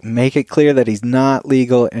just like make it clear that he's not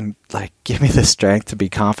legal, and like give me the strength to be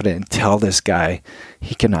confident and tell this guy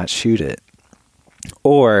he cannot shoot it,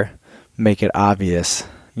 or make it obvious,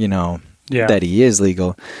 that he is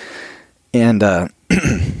legal. And the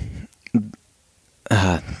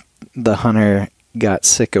hunter got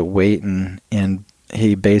sick of waiting, and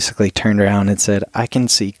he basically turned around and said, I can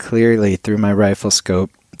see clearly through my rifle scope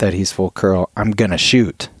that he's full curl. I'm going to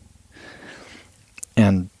shoot.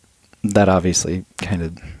 And that obviously kind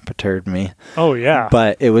of perturbed me. Oh, yeah.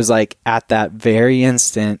 But it was like at that very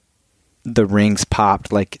instant, the rings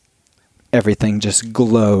popped, like everything just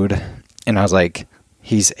glowed. And I was like,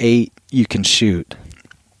 he's 8, you can shoot.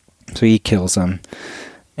 So he kills him,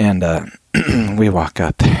 and we walk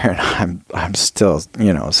up there, and I'm still,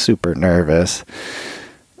 super nervous.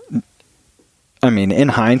 I mean, in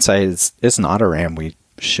hindsight, it's not a ram we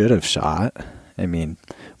should have shot. I mean,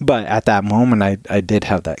 but at that moment, I did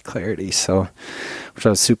have that clarity, so which I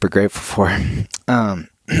was super grateful for.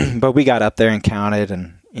 But we got up there and counted,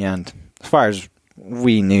 and as far as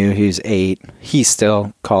we knew, he was 8. He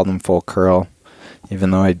still called him full curl.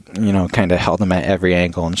 Even though I, kind of held him at every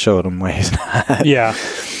angle and showed him why he's not. Yeah.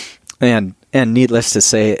 And needless to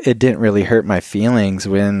say, it didn't really hurt my feelings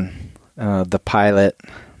when the pilot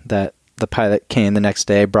came the next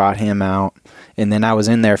day, brought him out. And then I was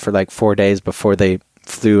in there for like 4 days before they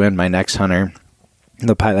flew in my next hunter.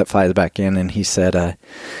 The pilot flies back in, and he said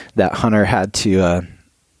that hunter had to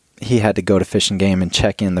go to Fish and Game and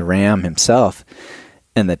check in the ram himself.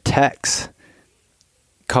 And the techs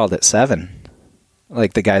called it 7.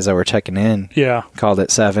 Like the guys that were checking in, called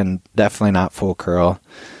it 7. Definitely not full curl,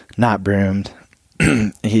 not broomed.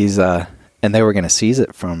 He's and they were going to seize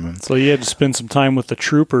it from him. So you had to spend some time with the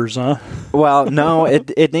troopers, huh? Well, no, it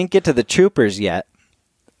didn't get to the troopers yet.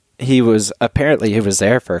 He was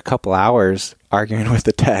there for a couple hours arguing with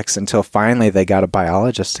the techs until finally they got a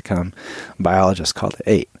biologist to come. A biologist called it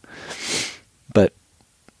 8. But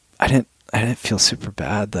I didn't feel super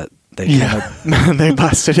bad that they they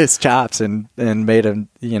busted his chops and made him,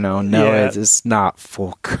 it's not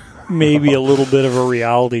full curl. Maybe a little bit of a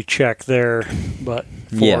reality check there, but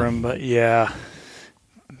for him, but yeah.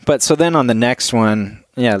 But so then on the next one,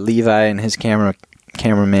 Levi and his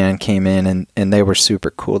cameraman came in, and they were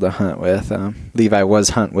super cool to hunt with. Levi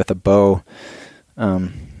was hunting with a bow.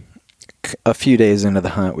 A few days into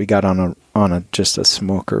the hunt, we got on just a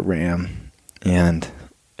smoker ram, and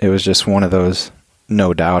it was just one of those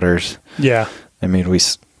no doubters. Yeah. I mean,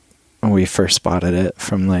 we first spotted it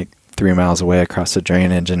from like 3 miles away across the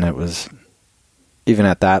drainage, and it was even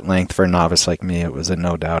at that length for a novice like me, it was a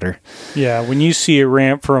no doubter. Yeah, when you see a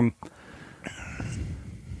ram from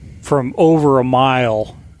over a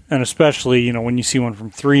mile, and especially, you know, when you see one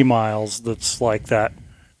from 3 miles that's like that,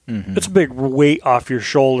 it's a big weight off your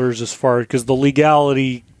shoulders as far as, because the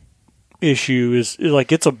legality issue is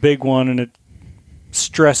like, it's a big one and it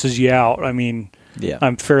stresses you out. I mean, Yeah.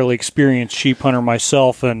 I'm fairly experienced sheep hunter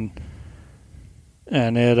myself, and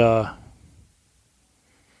it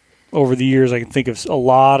over the years I can think of a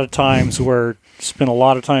lot of times where spent a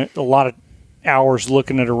lot of hours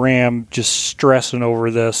looking at a ram, just stressing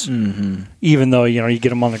over this, even though, you know, you get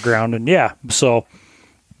them on the ground, and I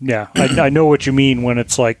know what you mean when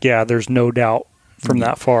it's like, yeah, there's no doubt from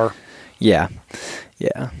that far. Yeah.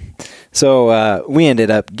 So we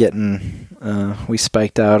ended up getting, we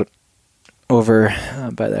spiked out over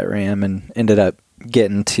by that ram and ended up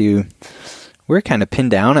getting to, we were kind of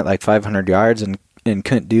pinned down at like 500 yards and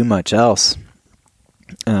couldn't do much else.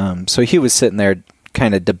 So he was sitting there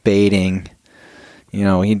kind of debating, you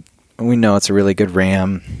know, we know it's a really good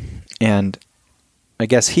ram, and I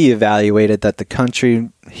guess he evaluated that the country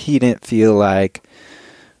he didn't feel like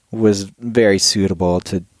was very suitable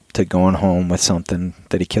to going home with something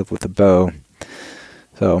that he killed with a bow.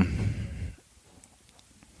 So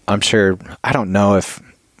I'm sure, I don't know if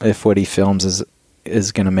what he films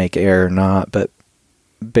is going to make air or not, but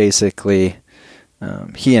basically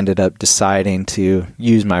he ended up deciding to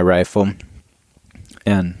use my rifle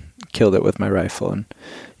and killed it with my rifle,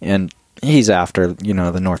 and he's after, you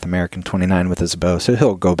know, the North American 29 with his bow, so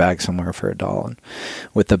he'll go back somewhere for $1 and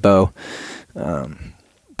with the bow.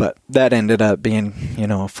 But that ended up being, you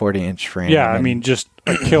know, a 40-inch ram. Yeah, I mean, just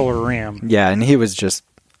a killer ram. Yeah, and he was just,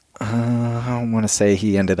 I want to say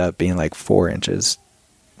he ended up being like 4 inches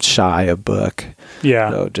shy of book. Yeah,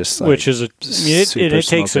 so just like, which is it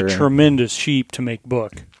takes a tremendous sheep to make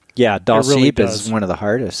book. Yeah, Dall really sheep does. is one of the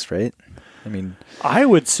hardest, right? I mean, I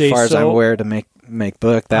would say, as far as so. I'm aware, to make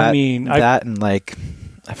book, that I mean, and like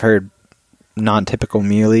I've heard non-typical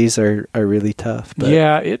muleys are really tough. But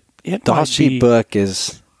yeah, it Dall sheep book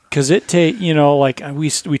is, because it you know, like we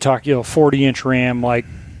talk, you know, 40-inch ram, like,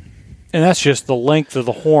 and that's just the length of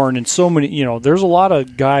the horn, and so many, you know, there's a lot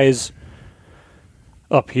of guys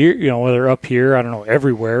up here, you know, whether up here, I don't know,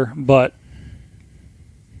 everywhere, but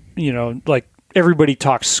you know, like everybody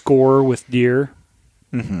talks score with deer.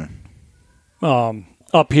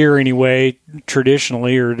 Up here anyway,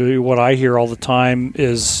 traditionally, or what I hear all the time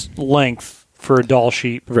is length for a Dall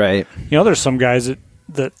sheep. right? You know, there's some guys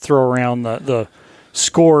that throw around the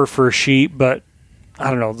score for a sheep, but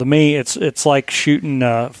I don't know. It's like shooting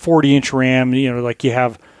a 40-inch ram. You know, like you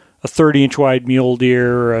have a 30-inch wide mule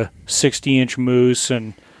deer or a 60-inch moose,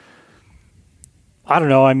 and I don't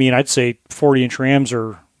know. I mean, I'd say 40-inch rams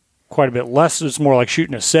are quite a bit less. It's more like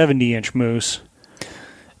shooting a 70-inch moose.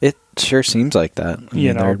 It sure seems like that. I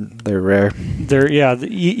You mean, know, they're rare.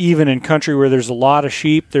 Even in country where there's a lot of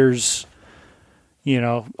sheep, there's, you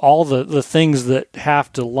know, all the things that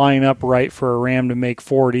have to line up right for a ram to make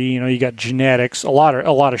 40. You know, you got genetics. A lot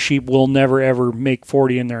of sheep will never ever make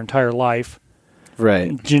 40 in their entire life.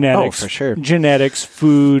 Right. Genetics, Oh, for sure. Genetics,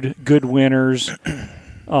 food, good winters.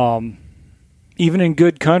 Even in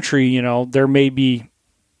good country, you know, there may be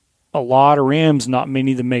a lot of rams, not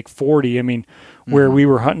many that make 40. I mean, where we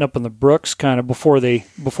were hunting up in the Brooks, kind of before they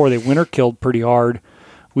winter killed pretty hard,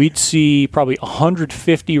 we'd see probably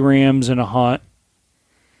 150 rams in a hunt.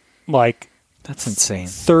 Like, That's insane.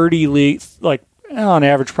 30 like on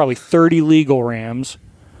average, probably 30 legal rams,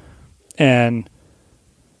 and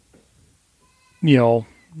you know,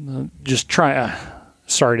 just try.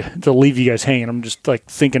 Sorry to leave you guys hanging. I'm just like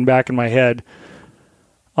thinking back in my head.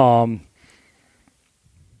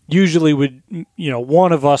 Usually would, you know,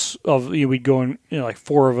 one of us we'd go and, you know, like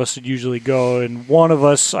 4 of us would usually go, and one of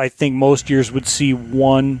us, I think most years, would see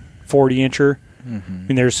one 40-incher. I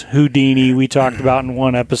mean, there's Houdini we talked about in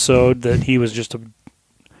one episode that he was just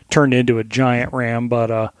turned into a giant ram,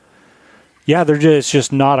 but yeah, it's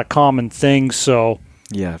just not a common thing. So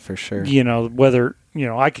Yeah, for sure. you know, whether, you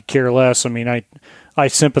know, I could care less. I mean, I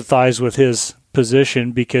sympathize with his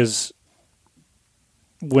position, because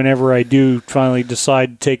whenever I do finally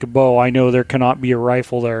decide to take a bow, I know there cannot be a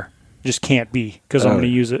rifle there. Just can't be, because I'm going to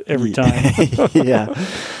use it every time.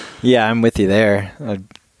 Yeah, I'm with you there.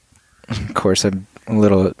 Of course, I'm a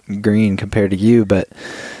little green compared to you, but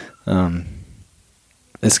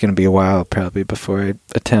it's going to be a while probably before I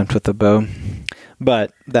attempt with the bow.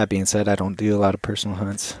 But that being said, I don't do a lot of personal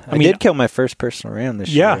hunts. I did kill my first personal ram this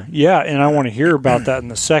year. Yeah, and I want to hear about that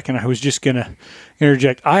in a second. I was just going to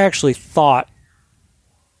interject. I actually the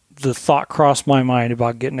thought crossed my mind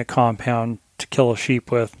about getting a compound to kill a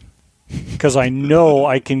sheep with. because I know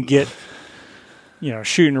I can get,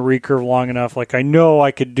 shooting a recurve long enough. Like I know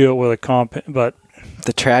I could do it with a comp, but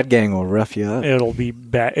the trad gang will rough you up. it'll be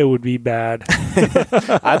bad. It would be bad.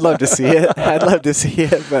 I'd love to see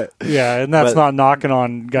it. But yeah, and that's not knocking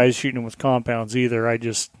on guys shooting with compounds either.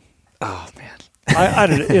 Oh man,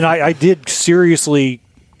 I did seriously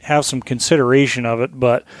have some consideration of it,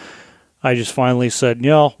 but I just finally said,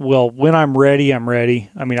 when I'm ready, I'm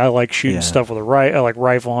ready. I mean, I like shooting stuff with I like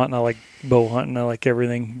rifle hunting, I like bow hunting, I like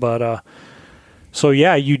everything. But so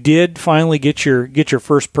yeah, you did finally get your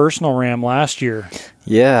first personal ram last year.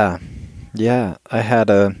 Yeah. I had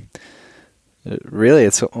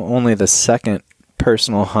it's only the second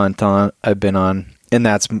personal hunt I've been on, and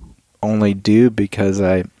that's only due to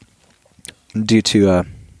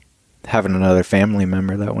having another family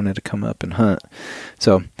member that wanted to come up and hunt.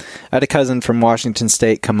 So I had a cousin from Washington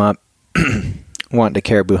State come up wanting to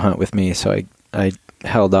caribou hunt with me, so I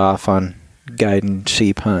held off on guiding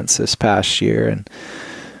sheep hunts this past year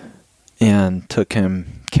and took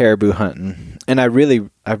him caribou hunting. And I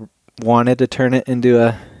wanted to turn it into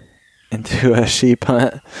a sheep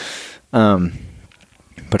hunt,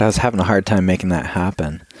 but I was having a hard time making that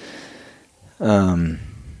happen. For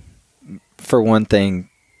one thing,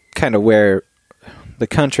 kind of where the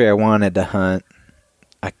country I wanted to hunt,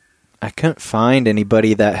 I couldn't find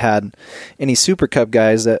anybody that had any Super Cub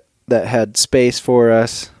guys that had space for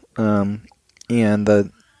us, and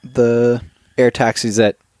the air taxis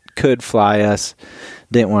that could fly us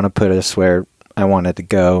didn't want to put us where I wanted to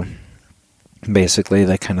go. Basically,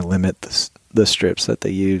 they kind of limit the strips that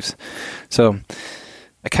they use. So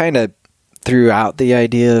I kind of threw out the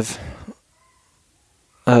idea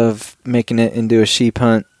of making it into a sheep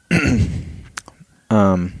hunt,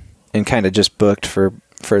 and kind of just booked for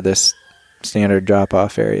this standard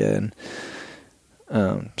drop-off area,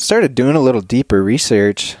 and started doing a little deeper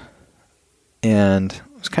research, and it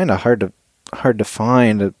was kind of hard to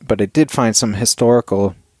find, but I did find some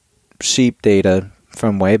historical sheep data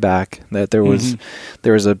from way back that there was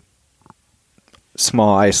a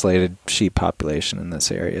small isolated sheep population in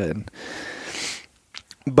this area,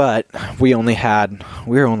 but we were only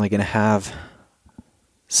going to have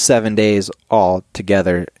 7 days all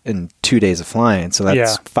together in 2 days of flying, so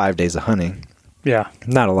that's 5 days of hunting. Yeah,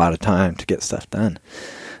 not a lot of time to get stuff done.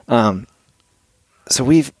 So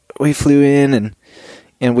we flew in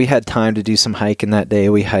and we had time to do some hiking that day.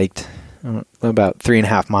 We hiked about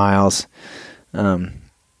 3.5 miles. I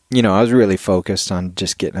was really focused on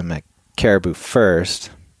just getting them at caribou first,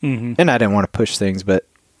 and I didn't want to push things, but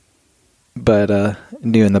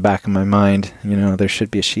knew in the back of my mind, there should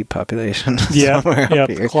be a sheep population somewhere up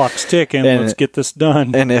here. The clock's ticking. Let's get this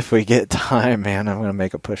done. And if we get time, man, I'm going to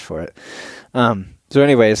make a push for it. So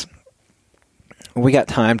anyways, we got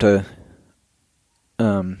time to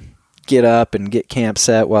get up and get camp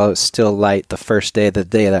set while it's still light the first day, the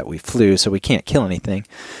day that we flew, so we can't kill anything.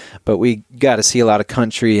 But we got to see a lot of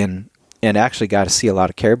country and actually got to see a lot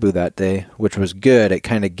of caribou that day, which was good. It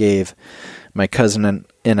kind of gave my cousin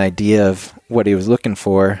an idea of what he was looking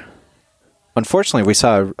for. Unfortunately, we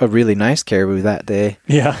saw a really nice caribou that day.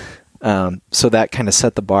 Yeah. So that kind of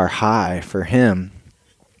set the bar high for him.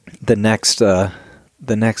 The next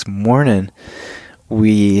morning,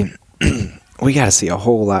 we got to see a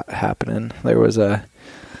whole lot happening.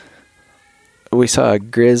 We saw a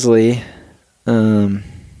grizzly,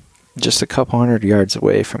 just a couple 100 yards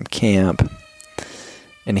away from camp,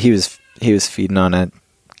 and he was feeding on a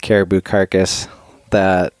caribou carcass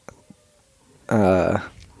that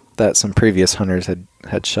some previous hunters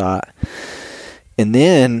had shot. And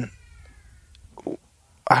then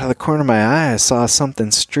out of the corner of my eye, I saw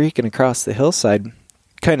something streaking across the hillside,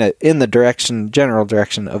 kind of in the general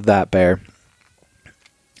direction of that bear.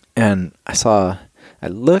 And I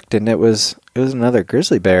looked, and it was another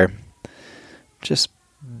grizzly bear just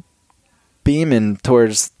beaming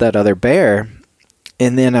towards that other bear.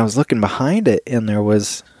 And then I was looking behind it, and there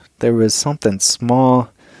was something small,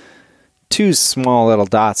 two small little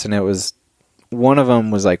dots, and one of them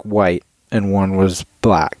was like white and one was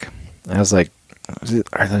black. I was like,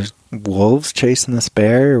 are there wolves chasing this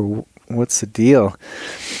bear, or what's the deal?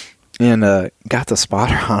 And got the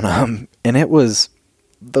spotter on him, and it was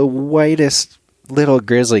the whitest little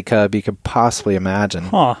grizzly cub you could possibly imagine.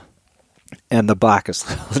 Huh. And the blackest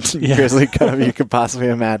little grizzly cub you could possibly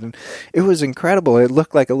imagine. It was incredible. It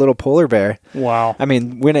looked like a little polar bear. Wow. I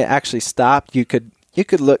mean, when it actually stopped, you could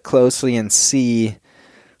look closely and see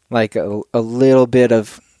like a little bit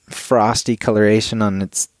of frosty coloration on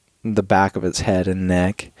the back of its head and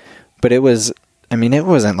neck. But it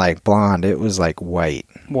wasn't like blonde. It was like white.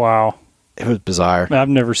 Wow. it was bizarre. I've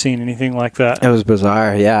never seen anything like that. It was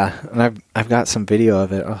bizarre, yeah. And I've got some video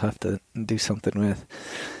of it. I'll have to do something with.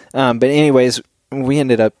 But anyways, we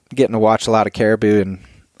ended up getting to watch a lot of caribou,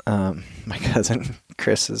 and my cousin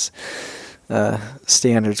Chris's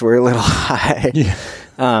standards were a little high.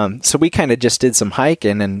 Yeah. So we kind of just did some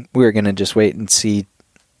hiking, and we were going to just wait and see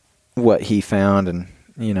what he found and,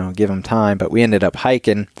 give him time. But we ended up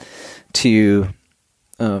hiking to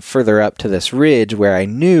further up to this ridge where I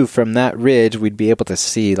knew from that ridge we'd be able to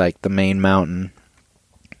see like the main mountain,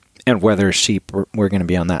 and whether sheep were going to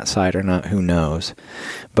be on that side or not, who knows.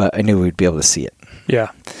 But I knew we'd be able to see it.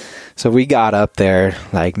 Yeah. So we got up there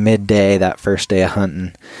like midday that first day of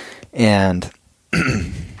hunting, and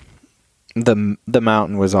the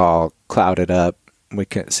mountain was all clouded up. We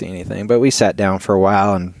couldn't see anything, but we sat down for a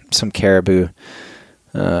while, and some caribou,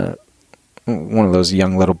 one of those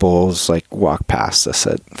young little bulls, like walked past us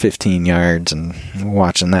at 15 yards, and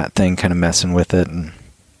watching that thing, kind of messing with it and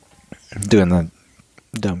doing the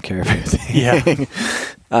dumb caribou thing.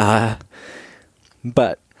 Yeah.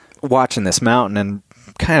 But watching this mountain and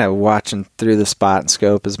kind of watching through the spot and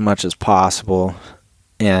scope as much as possible,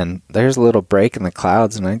 and there's a little break in the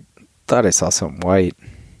clouds, and I thought I saw something white,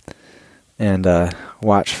 and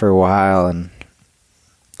watched for a while, and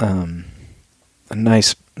a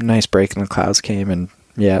nice break in the clouds came, and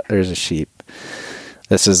yeah, there's a sheep.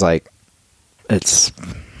 This is like, it's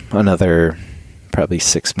another probably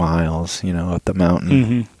 6 miles, up the mountain,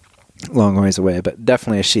 Mm-hmm. long ways away, but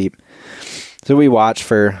definitely a sheep. So we watched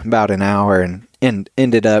for about an hour, and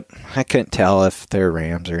ended up, I couldn't tell if they're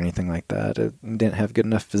rams or anything like that. It didn't have good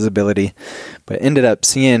enough visibility, but ended up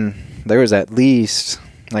seeing there was at least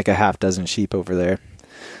like a half dozen sheep over there.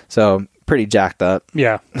 So pretty jacked up.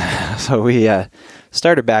 Yeah. So we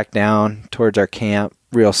started back down towards our camp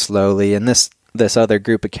real slowly, and this other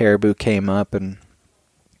group of caribou came up, and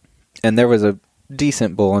there was a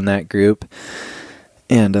decent bull in that group,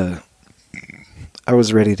 and I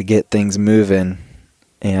was ready to get things moving,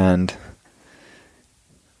 and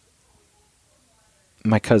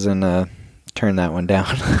my cousin turned that one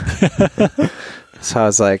down. So I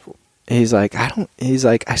was like, he's like,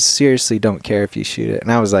 I seriously don't care if you shoot it.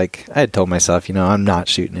 And I was like, I had told myself, I'm not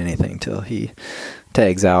shooting anything till he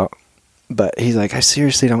tags out. But he's like, I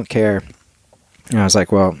seriously don't care. And I was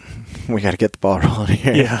like, well, we got to get the ball rolling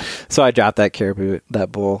here. Yeah. So I dropped that caribou,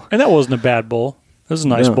 that bull. And that wasn't a bad bull. It was a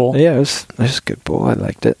nice bull. Yeah, it was a good bull. I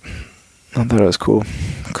liked it. I thought it was cool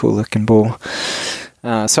looking bull.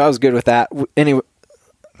 So I was good with that. Anyway,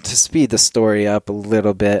 to speed the story up a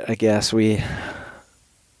little bit, I guess it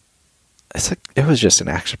was just an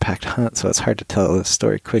action-packed hunt, so it's hard to tell the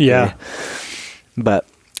story quickly. Yeah. But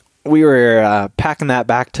we were packing that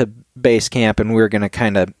back to base camp, and we were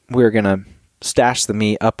gonna stash the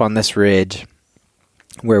meat up on this ridge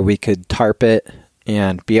where we could tarp it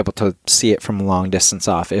and be able to see it from a long distance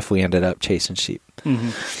off if we ended up chasing sheep. Mm-hmm.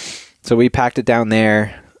 So we packed it down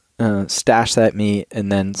there, stashed that meat,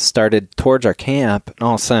 and then started towards our camp. And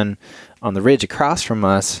all of a sudden, on the ridge across from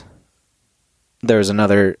us, there's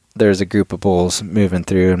a group of bulls moving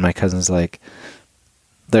through, and my cousin's like,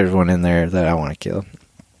 there's one in there that I want to kill.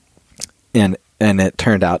 And it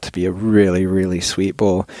turned out to be a really, really sweet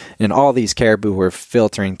bull. And all these caribou were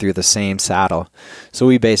filtering through the same saddle. So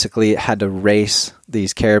we basically had to race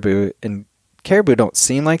these caribou, and caribou don't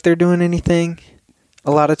seem like they're doing anything. A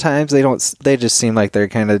lot of times they just seem like they're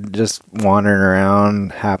kind of just wandering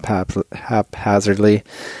around haphazardly,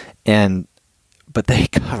 but they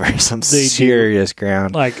cover some serious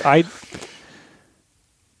ground. Like I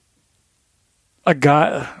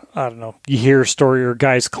don't know, you hear a story or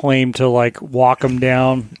guys claim to like walk them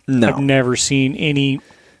down. No. I've never seen any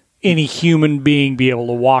human being be able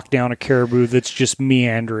to walk down a caribou that's just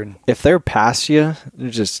meandering. If they're past you,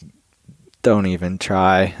 just don't even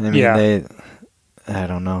try. I mean, Yeah. I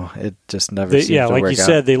don't know. It just never seems to like work you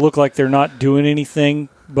said, they look like they're not doing anything,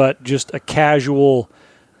 but just a casual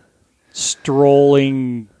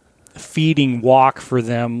strolling, feeding walk for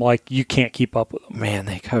them. Like you can't keep up with them. Man,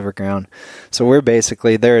 they cover ground. So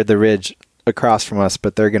they're at the ridge across from us,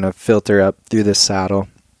 but they're going to filter up through this saddle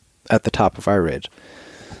at the top of our ridge.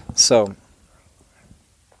 So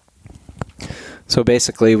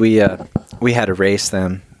basically we had to race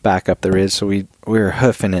them back up the ridge, so we were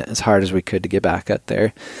hoofing it as hard as we could to get back up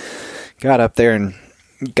there. Got up there and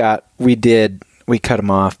we cut him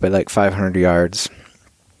off by like 500 yards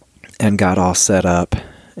and got all set up,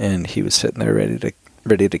 and he was sitting there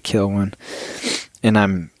ready to kill one. And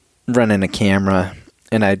I'm running a camera,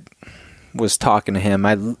 and I was talking to him.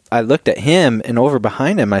 I looked at him, and over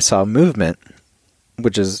behind him I saw movement,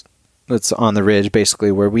 that's on the ridge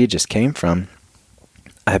basically where we just came from.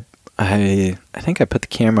 I think I put the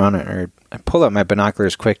camera on it, or I pulled out my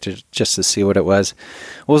binoculars quick just to see what it was.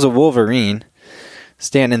 It was a wolverine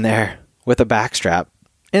standing there with a backstrap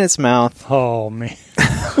in its mouth. Oh, man.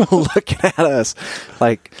 Looking at us.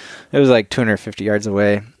 Like, it was like 250 yards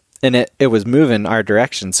away. And it was moving our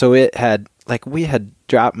direction. So it had, like, we had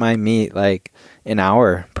dropped my meat like an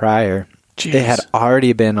hour prior. Jeez. It had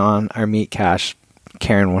already been on our meat cache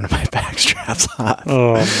carrying one of my back straps off.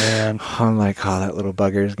 Oh, man. I'm like, oh, that little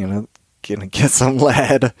bugger is gonna get some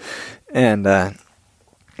lead. And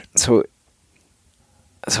so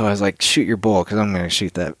I was like, shoot your bull, because I'm going to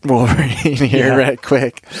shoot that wolverine here right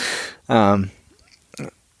quick.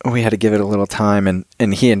 We had to give it a little time,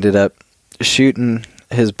 and he ended up shooting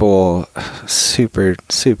his bull. Super,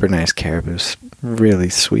 super nice caribou. Really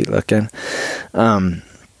sweet looking.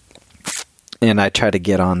 And I tried to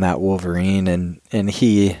get on that wolverine, and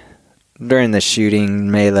he, during the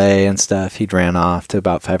shooting melee and stuff, he'd ran off to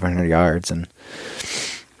about 500 yards, and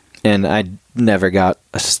I never got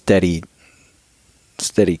a steady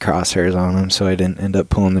crosshairs on him, so I didn't end up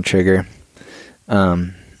pulling the trigger.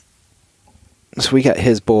 So we got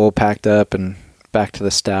his bull packed up and back to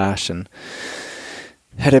the stash and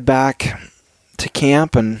headed back to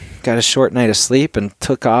camp and got a short night of sleep and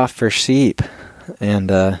took off for sheep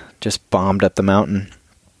and just bombed up the mountain.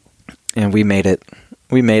 And we made it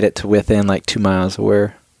to within like 2 miles of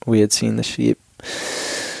where we had seen the sheep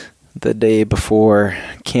the day before,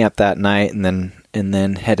 camped that night, and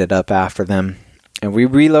then headed up after them. And we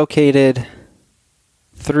relocated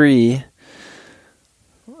 3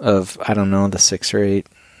 of, I don't know, the 6 or 8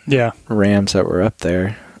 rams that were up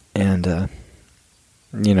there. And,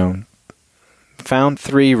 found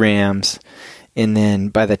 3 rams. And then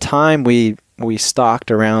by the time we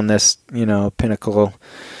stalked around this, Pinnacle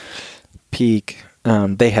Peak,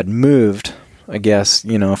 they had moved, I guess,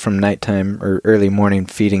 from nighttime or early morning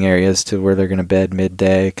feeding areas to where they're going to bed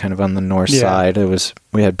midday, kind of on the north side.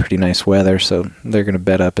 We had pretty nice weather, so they're going to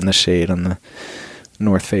bed up in the shade on the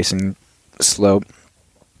north-facing slope.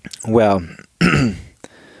 Well,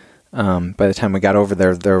 by the time we got over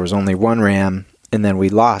there, there was only 1 ram, and then we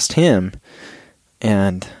lost him,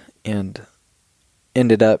 and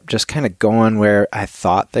ended up just kind of going where I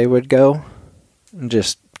thought they would go, and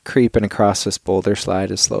just creeping across this boulder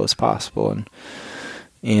slide as slow as possible,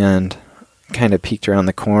 and kind of peeked around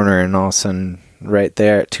the corner, and all of a sudden, right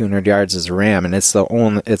there at 200 yards is a ram, and it's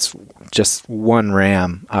just 1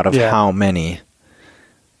 ram out of how many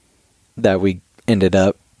that we ended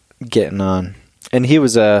up getting on. And he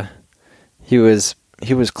was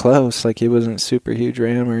close, like he wasn't a super huge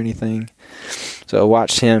ram or anything. So I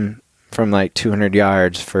watched him from like 200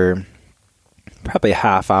 yards for probably a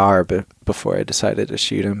half hour before I decided to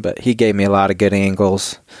shoot him. But he gave me a lot of good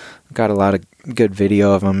angles, got a lot of good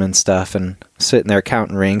video of him and stuff, and sitting there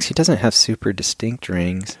counting rings. He doesn't have super distinct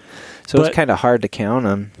rings, so it's kind of hard to count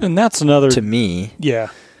them. And that's another, to me. Yeah.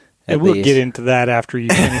 And we'll get into that after you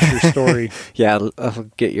finish your story. Yeah, I'll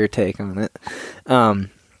get your take on it.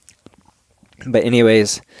 But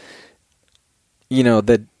anyways,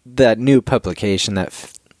 that new publication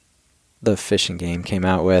that the Fish and Game came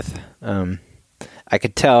out with, I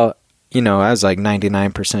could tell, I was like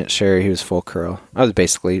 99% sure he was full curl. I was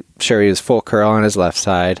basically sure he was full curl on his left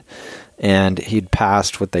side, and he'd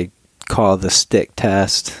passed what they call the stick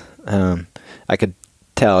test. I could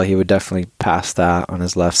tell he would definitely pass that on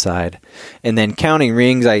his left side. And then counting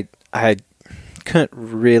rings, I couldn't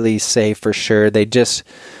really say for sure. They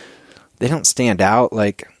don't stand out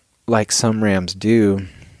like some rams do.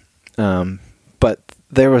 But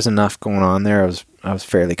there was enough going on there. I was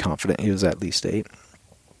fairly confident he was at least 8.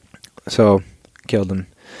 So killed him.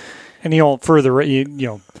 And if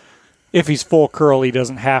he's full curl, he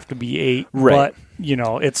doesn't have to be 8. Right. But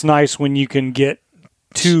it's nice when you can get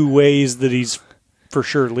 2 ways that he's for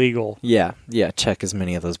sure legal. Yeah, check as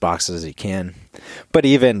many of those boxes as you can. But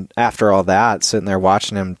even after all that, sitting there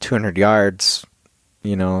watching him 200 yards,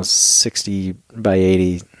 60 by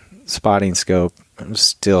 80 spotting scope, I was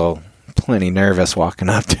still plenty nervous walking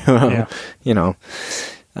up to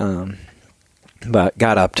him, but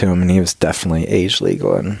got up to him, and he was definitely age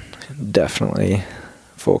legal and definitely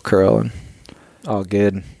full curl and all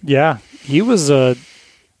good. Yeah, he was a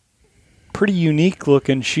pretty unique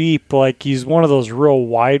looking sheep. Like, he's one of those real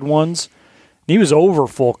wide ones. He was over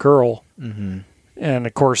full curl. Mm-hmm. And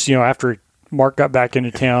of course, after Mark got back into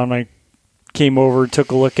town, I came over,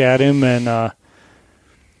 took a look at him, and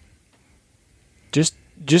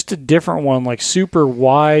just a different one, like super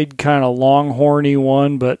wide, kind of long horny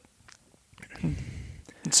one, but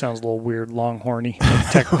it sounds a little weird, long horny.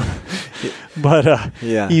 But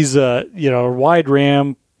yeah, he's a wide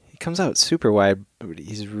ram. He comes out super wide,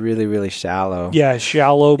 he's really, really shallow. Yeah,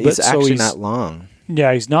 shallow, but He's so actually he's not long.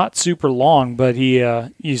 Yeah, he's not super long, but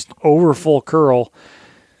he's over full curl,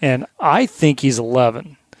 and I think he's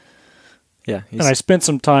 11. Yeah, And I spent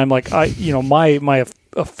some time my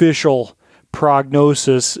official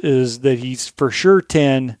prognosis is that he's for sure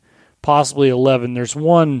 10, possibly 11. There's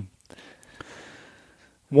one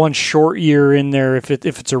short year in there. If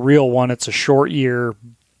it's a real one, it's a short year,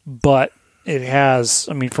 but it has,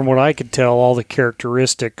 I mean, from what I could tell, all the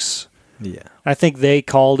characteristics. Yeah. I think they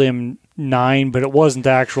called him 9, but it wasn't the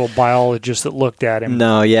actual biologist that looked at him.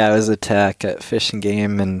 No, yeah, it was a tech at Fish and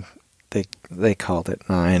Game, and they called it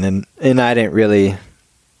 9, and I didn't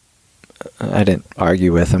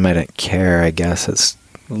argue with him. I didn't care. I guess it's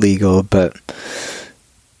legal, but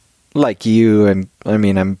like you, and I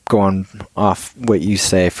mean, I'm going off what you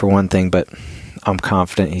say for one thing, but I'm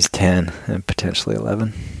confident he's 10 and potentially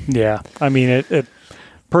 11. Yeah, I mean, it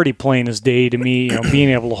pretty plain as day to me. Being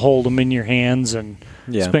able to hold him in your hands, and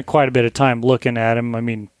spent quite a bit of time looking at him. I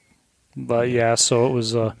mean, but yeah, so it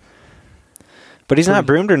was. But he's not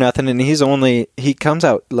broomed or nothing, and he comes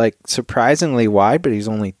out like surprisingly wide, but he's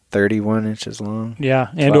only 31 inches long. Yeah,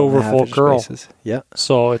 and over full curl. Spaces. Yeah.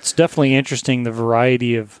 So it's definitely interesting, the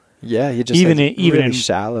variety of. Yeah, you just even really in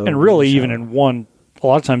shallow, and really even in one. A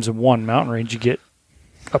lot of times in one mountain range, you get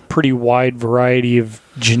a pretty wide variety of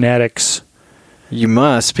genetics. You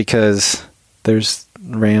must, because there's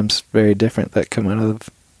rams very different that come out of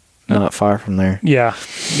not far from there. Yeah.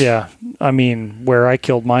 I mean, where I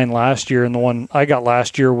killed mine last year, and the one I got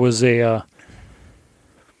last year was I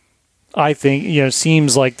think, it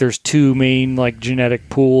seems like there's two main genetic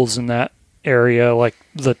pools in that area, like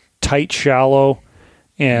the tight shallow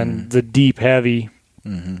and the deep heavy.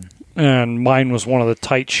 Mm-hmm. And mine was one of the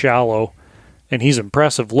tight shallow, and he's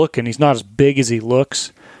impressive looking. He's not as big as he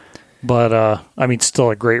looks, but I mean, still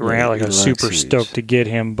a great ram. I was super stoked to get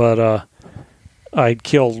him. But I'd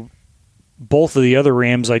killed both of the other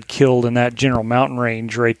rams I'd killed in that general mountain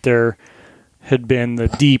range right there had been the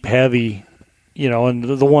deep heavy, and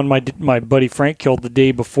the one my buddy Frank killed the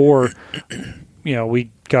day before. We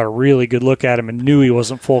got a really good look at him and knew he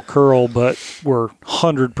wasn't full curl, but we're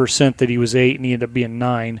 100% that he was 8, and he ended up being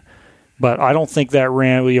 9. But I don't think that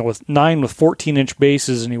ran with 9 with 14-inch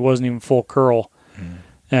bases, and he wasn't even full curl.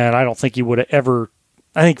 And I don't think he would have ever.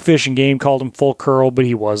 I think Fish and Game called him full curl, but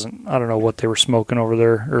he wasn't. I don't know what they were smoking over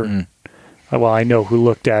there. Well, I know who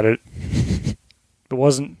looked at it. It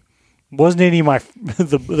wasn't any of my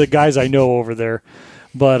the guys I know over there.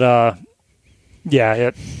 But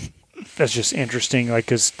that's just interesting.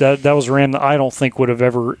 Because that was a ram that I don't think would have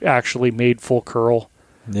ever actually made full curl.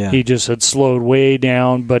 Yeah. He just had slowed way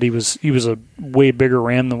down, but he was a way bigger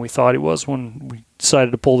ram than we thought he was when we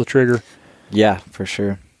decided to pull the trigger. Yeah, for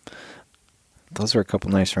sure. Those were a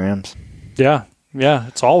couple nice rams. Yeah.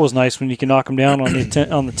 It's always nice when you can knock them down on the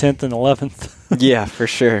 10th and 11th. Yeah, for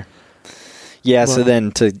sure. Yeah, so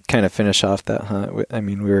then to kind of finish off that hunt, I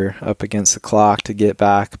mean, we were up against the clock to get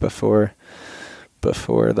back before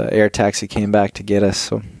the air taxi came back to get us.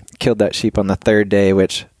 So killed that sheep on the 3rd day,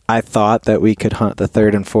 which I thought that we could hunt the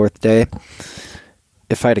 3rd and 4th day.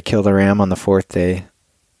 If I'd have killed a ram on the 4th day,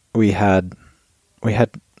 we had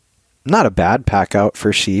not a bad pack out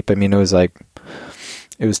for sheep. I mean, it was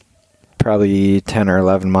probably 10 or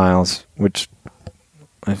 11 miles, which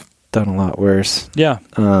I've done a lot worse. Yeah.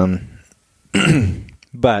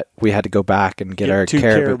 But we had to go back and get our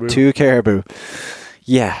caribou. 2 caribou.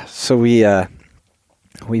 Yeah. So we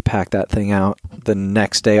packed that thing out the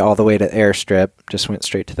next day all the way to the airstrip. Just went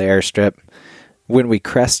straight to the airstrip. When we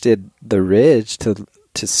crested the ridge to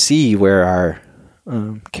see where our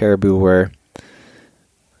caribou were,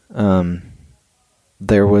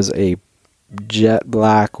 there was a jet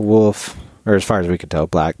black wolf, or as far as we could tell,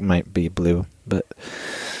 black, might be blue, but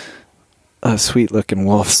a sweet looking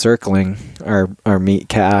wolf circling our meat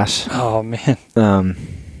cache. Oh man.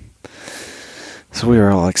 So we were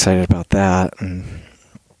all excited about that, and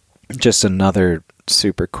just another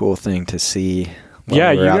super cool thing to see.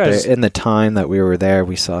 Yeah, you guys. Out there. In the time that we were there,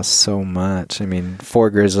 we saw so much. I mean, 4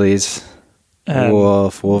 grizzlies,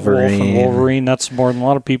 Wolverine. That's more than a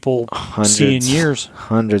lot of people see in years.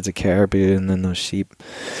 Hundreds of caribou, and then those sheep.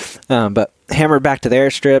 But hammered back to the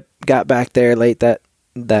airstrip, got back there late that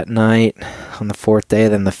night on the 4th day.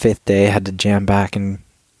 Then the 5th day, had to jam back and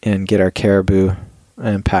get our caribou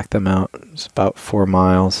and pack them out. It was about 4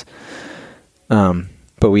 miles.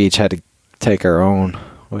 But we each had to take our own,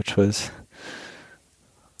 which was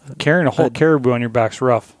carrying a whole caribou on your back's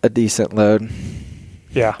rough. A decent load.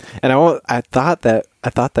 Yeah. And I thought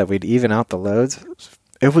that we'd even out the loads.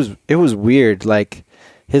 It was weird. Like,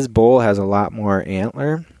 his bull has a lot more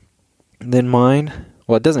antler, than mine.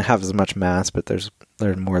 Well, it doesn't have as much mass, but there's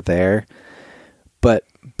more there. But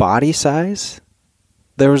body size,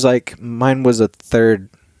 there was like, mine was a third,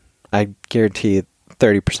 I guarantee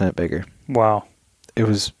 30% bigger. Wow. It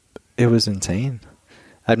was insane.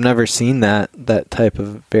 I've never seen that type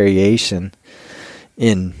of variation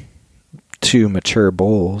in two mature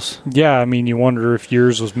bulls. Yeah, I mean, you wonder if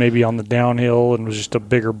yours was maybe on the downhill and was just a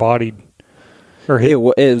bigger bodied. Or It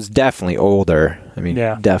was definitely older. I mean,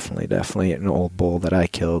 Yeah. definitely an old bull that I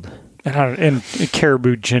killed. and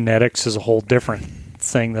caribou genetics is a whole different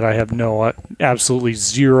thing that I have absolutely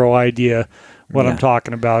zero idea what I'm Yeah.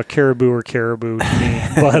 talking about. Caribou or caribou to me.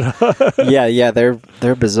 But yeah,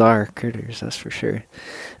 they're bizarre critters, that's for sure.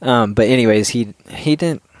 But anyways, he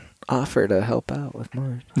didn't offer to help out with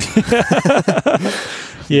mine.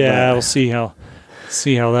 yeah, But- we'll see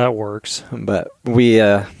how that works. But we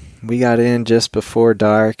got in just before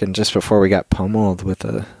dark and just before we got pummeled with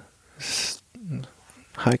a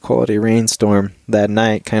high quality rainstorm that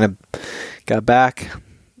night. Kind of got back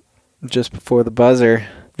just before the buzzer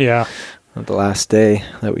Yeah. of the last day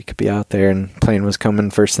that we could be out there, and plane was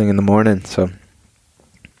coming first thing in the morning. So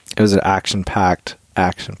it was an action packed,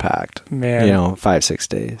 Man. 5-6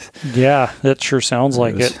 days. Yeah, that sure sounds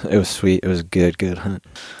like it. It was sweet. It was a good hunt.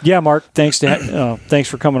 Yeah, Mark, thanks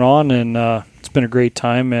for coming on, and it's been a great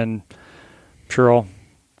time, and I'm sure I'll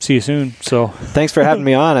see you soon. So Thanks for having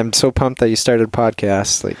me on. I'm so pumped that you started a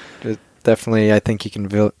podcast. Like, definitely, I think you can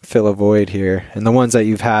fill a void here, and the ones that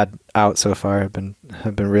you've had out so far have been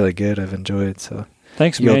really good. I've enjoyed. So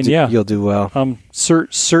thanks, man. you'll do well. I'm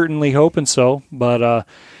certainly hoping so. But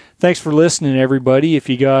thanks for listening, everybody. If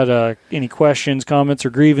you got any questions, comments, or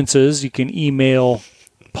grievances, you can email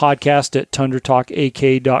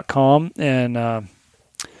podcast@tundratalkak.com, and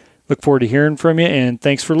look forward to hearing from you. And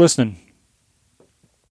thanks for listening.